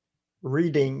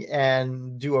reading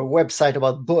and do a website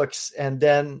about books, and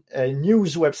then a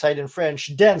news website in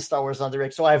French, then Star Wars on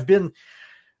Direct. So I've been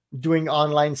doing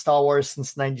online Star Wars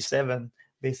since 97,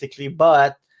 basically,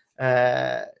 but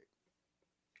I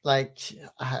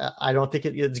don't think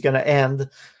it's going to end.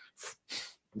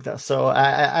 So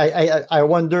I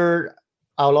wonder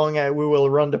how long we will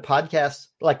run the podcast.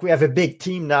 Like, we have a big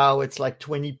team now. It's like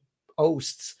 20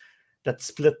 hosts that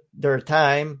split their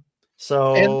time.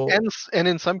 So and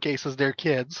in some cases they're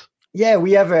kids. Yeah,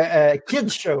 we have a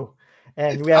kids show,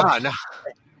 and we have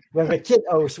a kid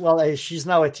host. Well, she's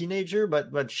now a teenager,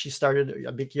 but she started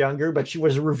a bit younger. But she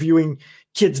was reviewing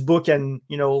kids' book and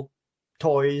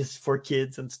toys for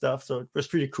kids and stuff. So it was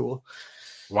pretty cool.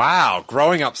 Wow,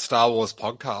 growing up Star Wars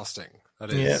podcasting.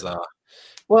 That is. Yeah.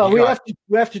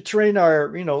 We have to train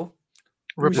our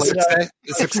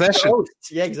succession.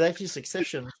 Yeah, exactly.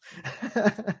 Succession.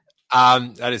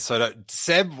 That is so dope.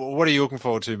 Seb, what are you looking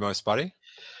forward to most, buddy?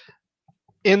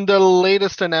 In the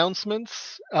latest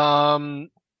announcements,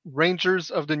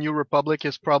 Rangers of the New Republic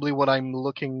is probably what I'm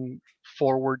looking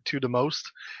forward to the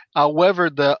most. However,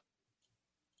 the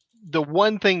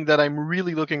one thing that I'm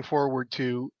really looking forward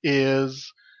to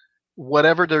is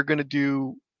whatever they're going to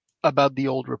do about the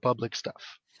Old Republic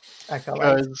stuff.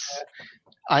 Because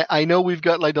I know we've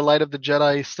got like the Light of the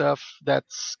Jedi stuff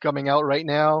that's coming out right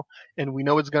now, and we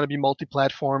know it's going to be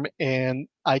multi-platform, and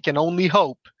I can only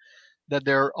hope that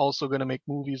they're also going to make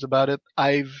movies about it.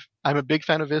 I'm a big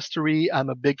fan of history. I'm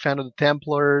a big fan of the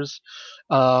Templars.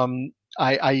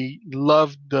 I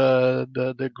love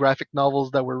the graphic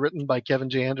novels that were written by Kevin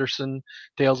J. Anderson,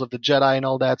 Tales of the Jedi and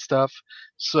all that stuff.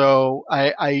 So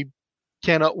I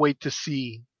cannot wait to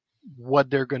see what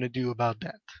they're going to do about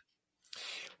that.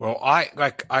 Well,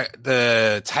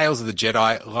 the Tales of the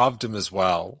Jedi, loved them as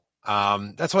well.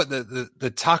 That's what the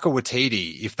Taika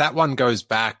Waititi, if that one goes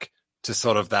back to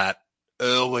sort of that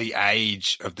early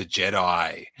age of the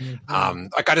Jedi,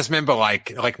 I just remember like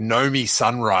Nomi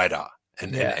Sunrider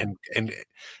and it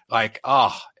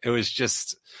was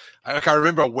just like, I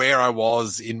remember where I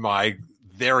was in my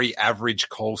very average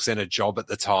call center job at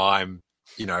the time,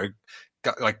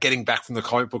 getting back from the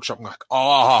comic book shop, I'm like,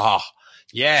 oh,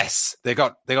 yes, they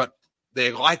got their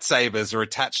lightsabers are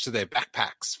attached to their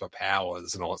backpacks for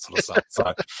powers and all that sort of stuff.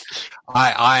 So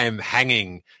I am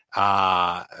hanging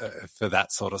for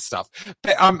that sort of stuff.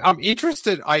 But I'm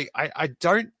interested. I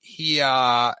don't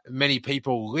hear many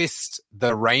people list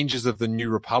the Rangers of the New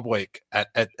Republic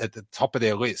at the top of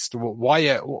their list.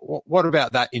 Why? What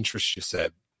about that interests you,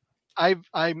 Seb? I'm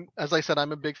as I said,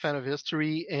 I'm a big fan of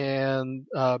history, and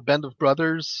Band of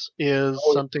Brothers is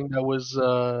something that was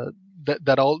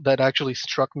that actually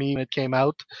struck me when it came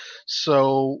out.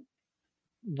 So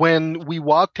when we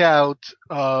walked out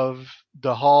of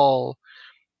the hall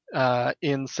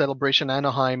in Celebration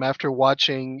Anaheim after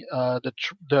watching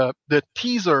the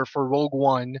teaser for Rogue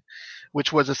One,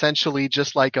 which was essentially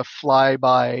just like a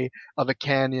flyby of a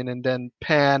canyon and then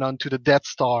pan onto the Death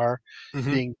Star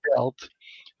being built.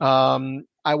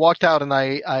 I walked out and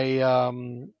I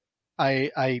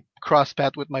I crossed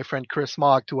path with my friend Chris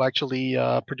Mock, who actually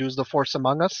produced The Force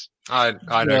Among Us. I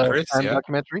know Chris, yeah.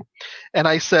 Documentary. And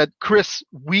I said, Chris,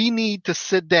 we need to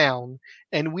sit down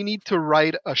and we need to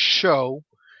write a show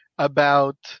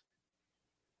about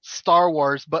Star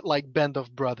Wars, but like Band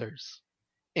of Brothers.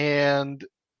 And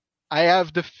I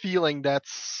have the feeling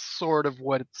that's sort of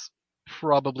what it's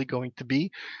probably going to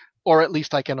be, or at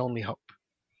least I can only hope.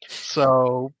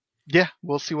 So, yeah,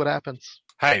 we'll see what happens.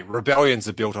 Hey, rebellions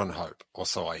are built on hope, or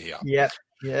so I hear.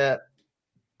 Yeah.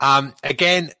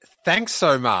 Again, thanks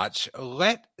so much.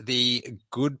 Let the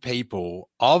good people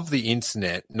of the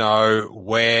internet know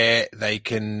where they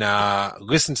can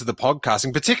listen to the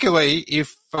podcasting, particularly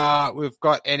if we've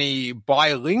got any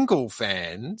bilingual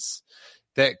fans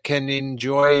that can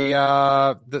enjoy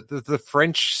the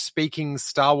French-speaking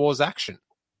Star Wars action.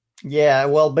 Yeah,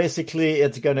 well, basically,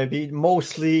 it's going to be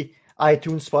mostly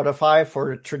iTunes, Spotify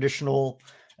for traditional,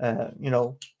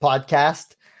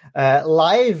 podcast.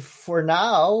 Live for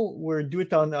now, we're doing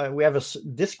it on. We have a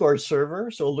Discord server,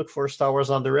 so look for Star Wars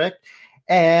on Direct,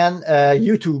 and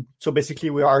YouTube. So basically,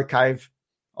 we archive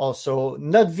also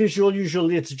not visual.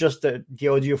 Usually, it's just the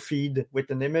audio feed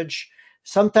with an image.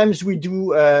 Sometimes we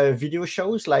do video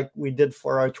shows like we did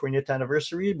for our 20th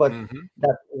anniversary, but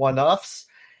that one-offs.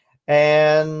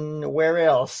 And where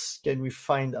else can we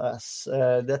find us?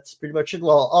 That's pretty much it.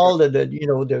 Well, all the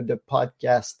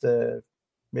podcast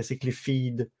basically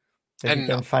feed that you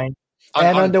can find.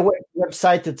 On the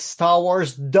website, it's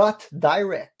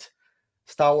StarWars.direct.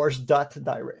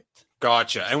 StarWars.direct.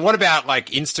 Gotcha. And what about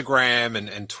like Instagram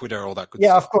and Twitter, all that good stuff?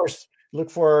 Yeah, of course. Look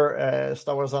for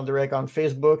Star Wars on Direct on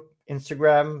Facebook,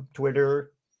 Instagram,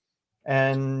 Twitter,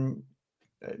 and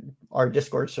our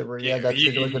Discord server. Yeah, that's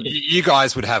you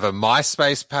guys would have a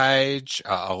MySpace page,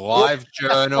 a live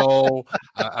journal,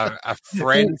 a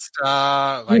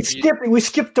Friendster. We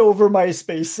skipped over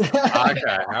MySpace.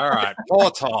 Okay, all right.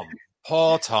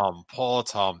 Poor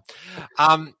Tom.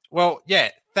 Well, yeah.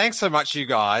 Thanks so much, you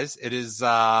guys. It is.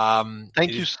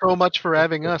 Thank you so much for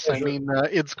having us. I mean,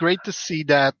 it's great to see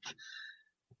that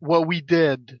what we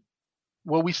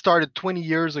started 20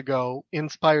 years ago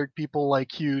inspired people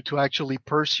like you to actually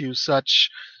pursue such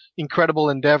incredible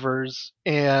endeavors.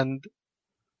 And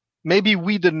maybe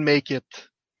we didn't make it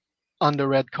on the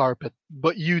red carpet,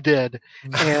 but you did.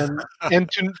 And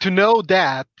to know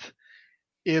that,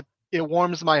 it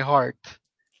warms my heart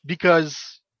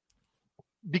because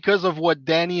of what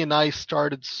Danny and I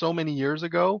started so many years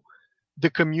ago. The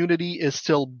community is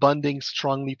still bonding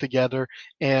strongly together,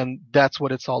 and that's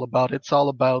what it's all about. It's all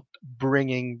about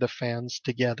bringing the fans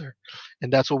together,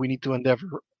 and that's what we need to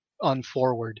endeavor on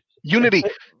forward. Unity!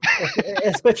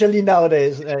 Especially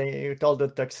nowadays, with all the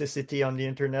toxicity on the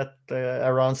internet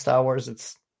around Star Wars,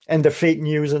 and the fake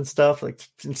news and stuff, like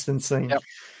it's insane. Yep.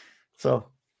 So...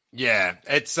 Yeah,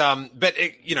 it's but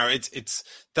it's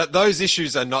that those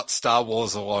issues are not Star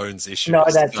Wars Alone's issues. No,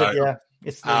 that's it. Yeah,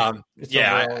 it's overall,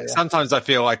 yeah. Sometimes I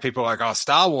feel like people are like, "Oh,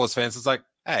 Star Wars fans." It's like,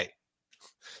 hey,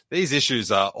 these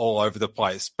issues are all over the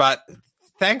place. But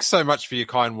thanks so much for your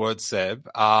kind words, Seb.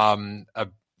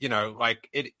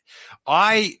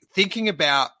 Thinking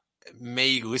about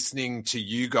me listening to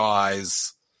you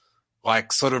guys,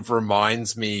 like, sort of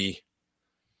reminds me,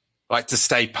 like, to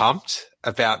stay pumped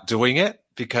about doing it.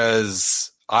 Because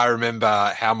I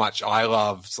remember how much I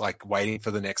loved like waiting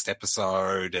for the next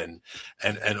episode and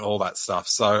all that stuff.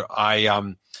 So I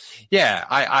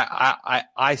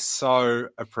so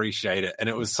appreciate it. And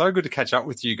it was so good to catch up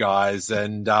with you guys.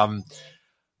 And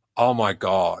oh my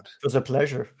God. It was a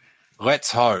pleasure.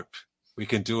 Let's hope we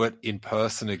can do it in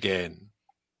person again.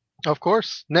 Of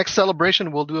course. Next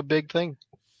celebration, we'll do a big thing.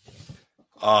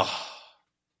 Oh,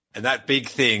 and that big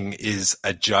thing is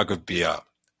a jug of beer.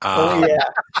 Yeah.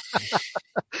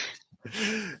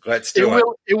 Let's do it.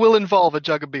 It will involve a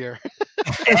jug of beer.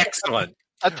 Excellent.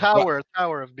 A tower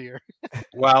of beer.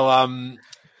 Well,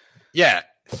 yeah.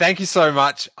 Thank you so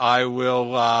much. I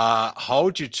will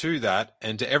hold you to that.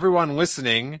 And to everyone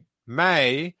listening,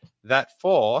 may that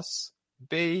force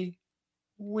be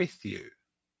with you.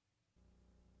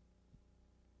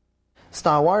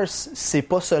 Star Wars, c'est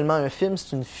pas seulement un film,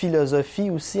 c'est une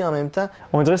philosophie aussi en même temps.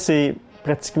 On dirait que c'est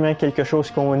pratiquement quelque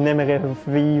chose qu'on aimerait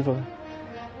vivre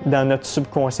dans notre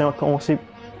subconscient.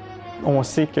 On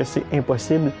sait que c'est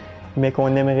impossible, mais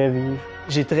qu'on aimerait vivre.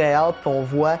 J'ai très hâte qu'on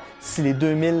voit si les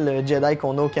 2000 Jedi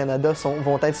qu'on a au Canada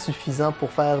vont être suffisants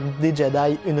pour faire des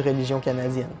Jedi une religion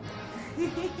canadienne.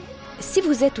 Si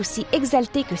vous êtes aussi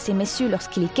exalté que ces messieurs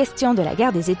lorsqu'il est question de la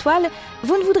guerre des étoiles,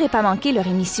 vous ne voudrez pas manquer leur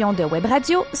émission de web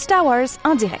radio Star Wars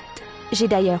en direct. J'ai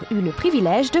d'ailleurs eu le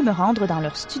privilège de me rendre dans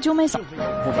leur studio maison.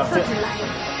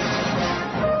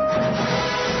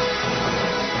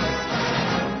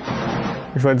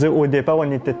 Je vais dire, au départ,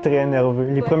 on était très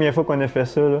nerveux. Les premières fois qu'on a fait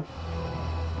ça, là.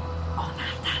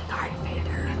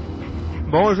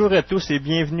 Bonjour à tous et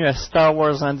bienvenue à Star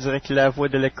Wars en direct, la voix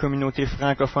de la communauté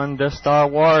francophone de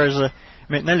Star Wars.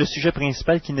 Maintenant, le sujet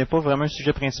principal qui n'est pas vraiment un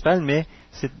sujet principal, mais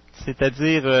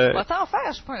c'est-à-dire... Va t'en faire,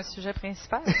 je suis pas un sujet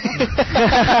principal.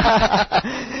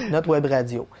 Notre web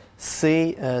radio,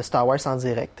 c'est Star Wars en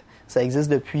direct. Ça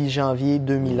existe depuis janvier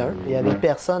 2001. Il y avait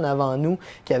personne avant nous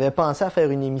qui avait pensé à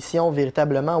faire une émission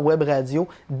véritablement web radio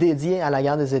dédiée à la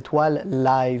guerre des étoiles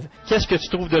live. Qu'est-ce que tu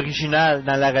trouves d'original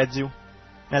dans la radio?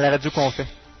 Dans la radio qu'on fait?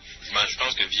 Ben, je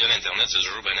pense que via l'Internet, c'est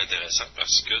toujours bien intéressant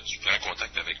parce que tu prends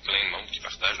contact avec plein de monde qui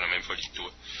partagent la même folie que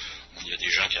toi. Il y a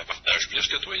des gens qui la partagent plus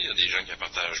que toi, il y a des gens qui la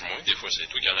partagent moins. Des fois, c'est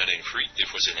toi qui en as un freak, des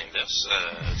fois, c'est l'inverse.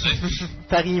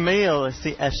 Par email,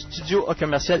 c'est à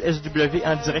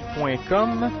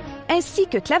studio@swendirect.com. Ainsi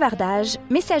que clavardage,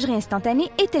 messagerie instantanée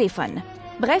et téléphone.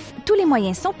 Bref, tous les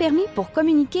moyens sont permis pour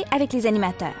communiquer avec les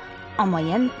animateurs. En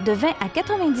moyenne, de 20 à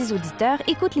 90 auditeurs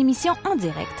écoutent l'émission en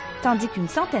direct, tandis qu'une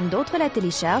centaine d'autres la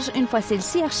téléchargent une fois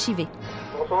celle-ci archivée.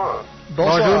 Bonsoir.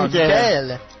 Bonjour,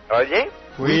 Michael. Ça va bien?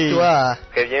 Oui, toi.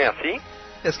 Très bien, merci.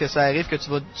 Est-ce que ça arrive que tu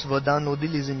vas downloader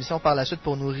les émissions par la suite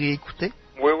pour nous réécouter?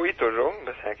 Oui, toujours.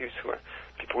 Ben, ça arrive souvent.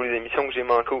 Puis pour les émissions que j'ai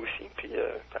manquées aussi. Puis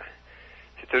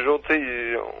c'est toujours, tu sais,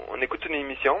 on écoute une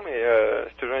émission, mais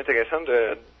c'est toujours intéressant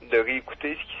de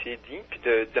réécouter ce qui s'est dit, puis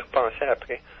de repenser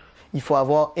après. Il faut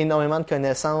avoir énormément de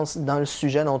connaissances dans le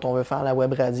sujet dont on veut faire la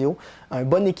web radio. Un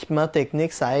bon équipement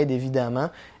technique, ça aide évidemment,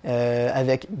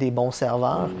 avec des bons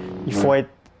serveurs. Il faut être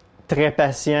très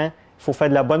patient. Il faut faire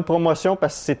de la bonne promotion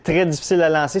parce que c'est très difficile à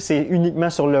lancer. C'est uniquement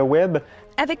sur le web.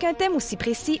 Avec un thème aussi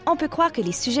précis, on peut croire que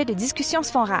les sujets de discussion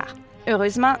se font rares.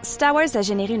 Heureusement, Star Wars a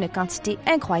généré une quantité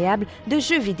incroyable de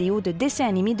jeux vidéo, de dessins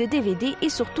animés, de DVD et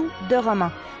surtout de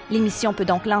romans. L'émission peut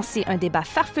donc lancer un débat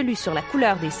farfelu sur la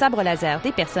couleur des sabres laser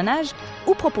des personnages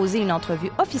ou proposer une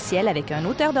entrevue officielle avec un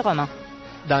auteur de roman.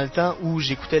 Dans le temps où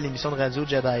j'écoutais l'émission de radio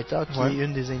Jedi Talk, qui est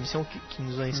une des émissions qui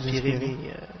nous a inspiré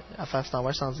à faire Star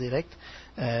Wars en direct,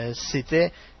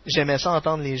 j'aimais ça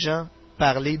entendre les gens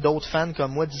parler, d'autres fans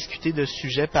comme moi, discuter de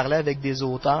sujets, parler avec des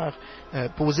auteurs,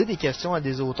 poser des questions à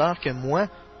des auteurs que moi,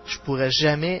 je pourrais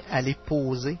jamais aller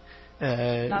poser.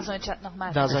 Dans un chat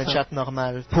normal. Dans un chat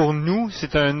normal. Pour nous,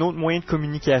 c'est un autre moyen de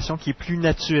communication qui est plus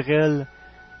naturel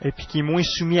et puis qui est moins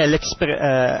soumis à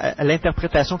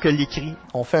l'interprétation que l'écrit.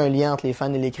 On fait un lien entre les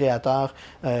fans et les créateurs,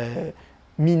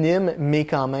 minime, mais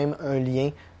quand même un lien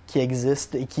qui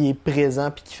existe et qui est présent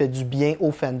puis qui fait du bien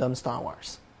au fandom Star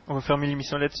Wars. On va fermer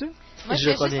l'émission là-dessus? Moi, je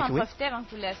vais juste en profiter avant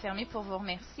que vous la fermiez pour vous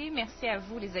remercier. Merci à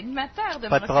vous, les animateurs, de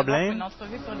me recevoir pour une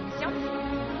entrevue pour l'émission.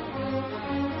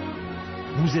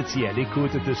 Vous étiez à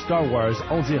l'écoute de Star Wars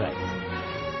en direct.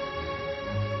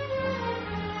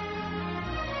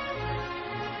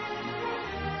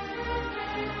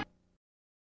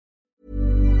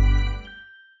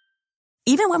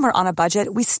 Even when we're on a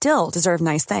budget, we still deserve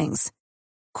nice things.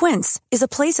 Quince is a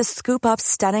place to scoop up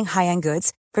stunning high-end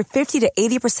goods for 50 to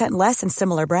 80% less than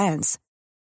similar brands.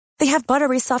 They have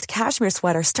buttery soft cashmere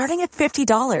sweaters starting at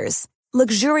 $50,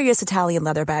 luxurious Italian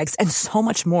leather bags, and so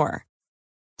much more.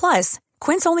 Plus,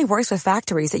 Quince only works with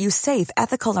factories that use safe,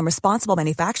 ethical, and responsible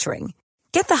manufacturing.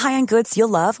 Get the high-end goods you'll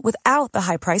love without the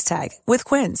high price tag with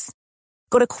Quince.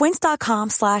 Go to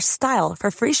quince.com/style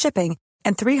for free shipping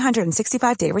and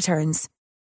 365-day returns.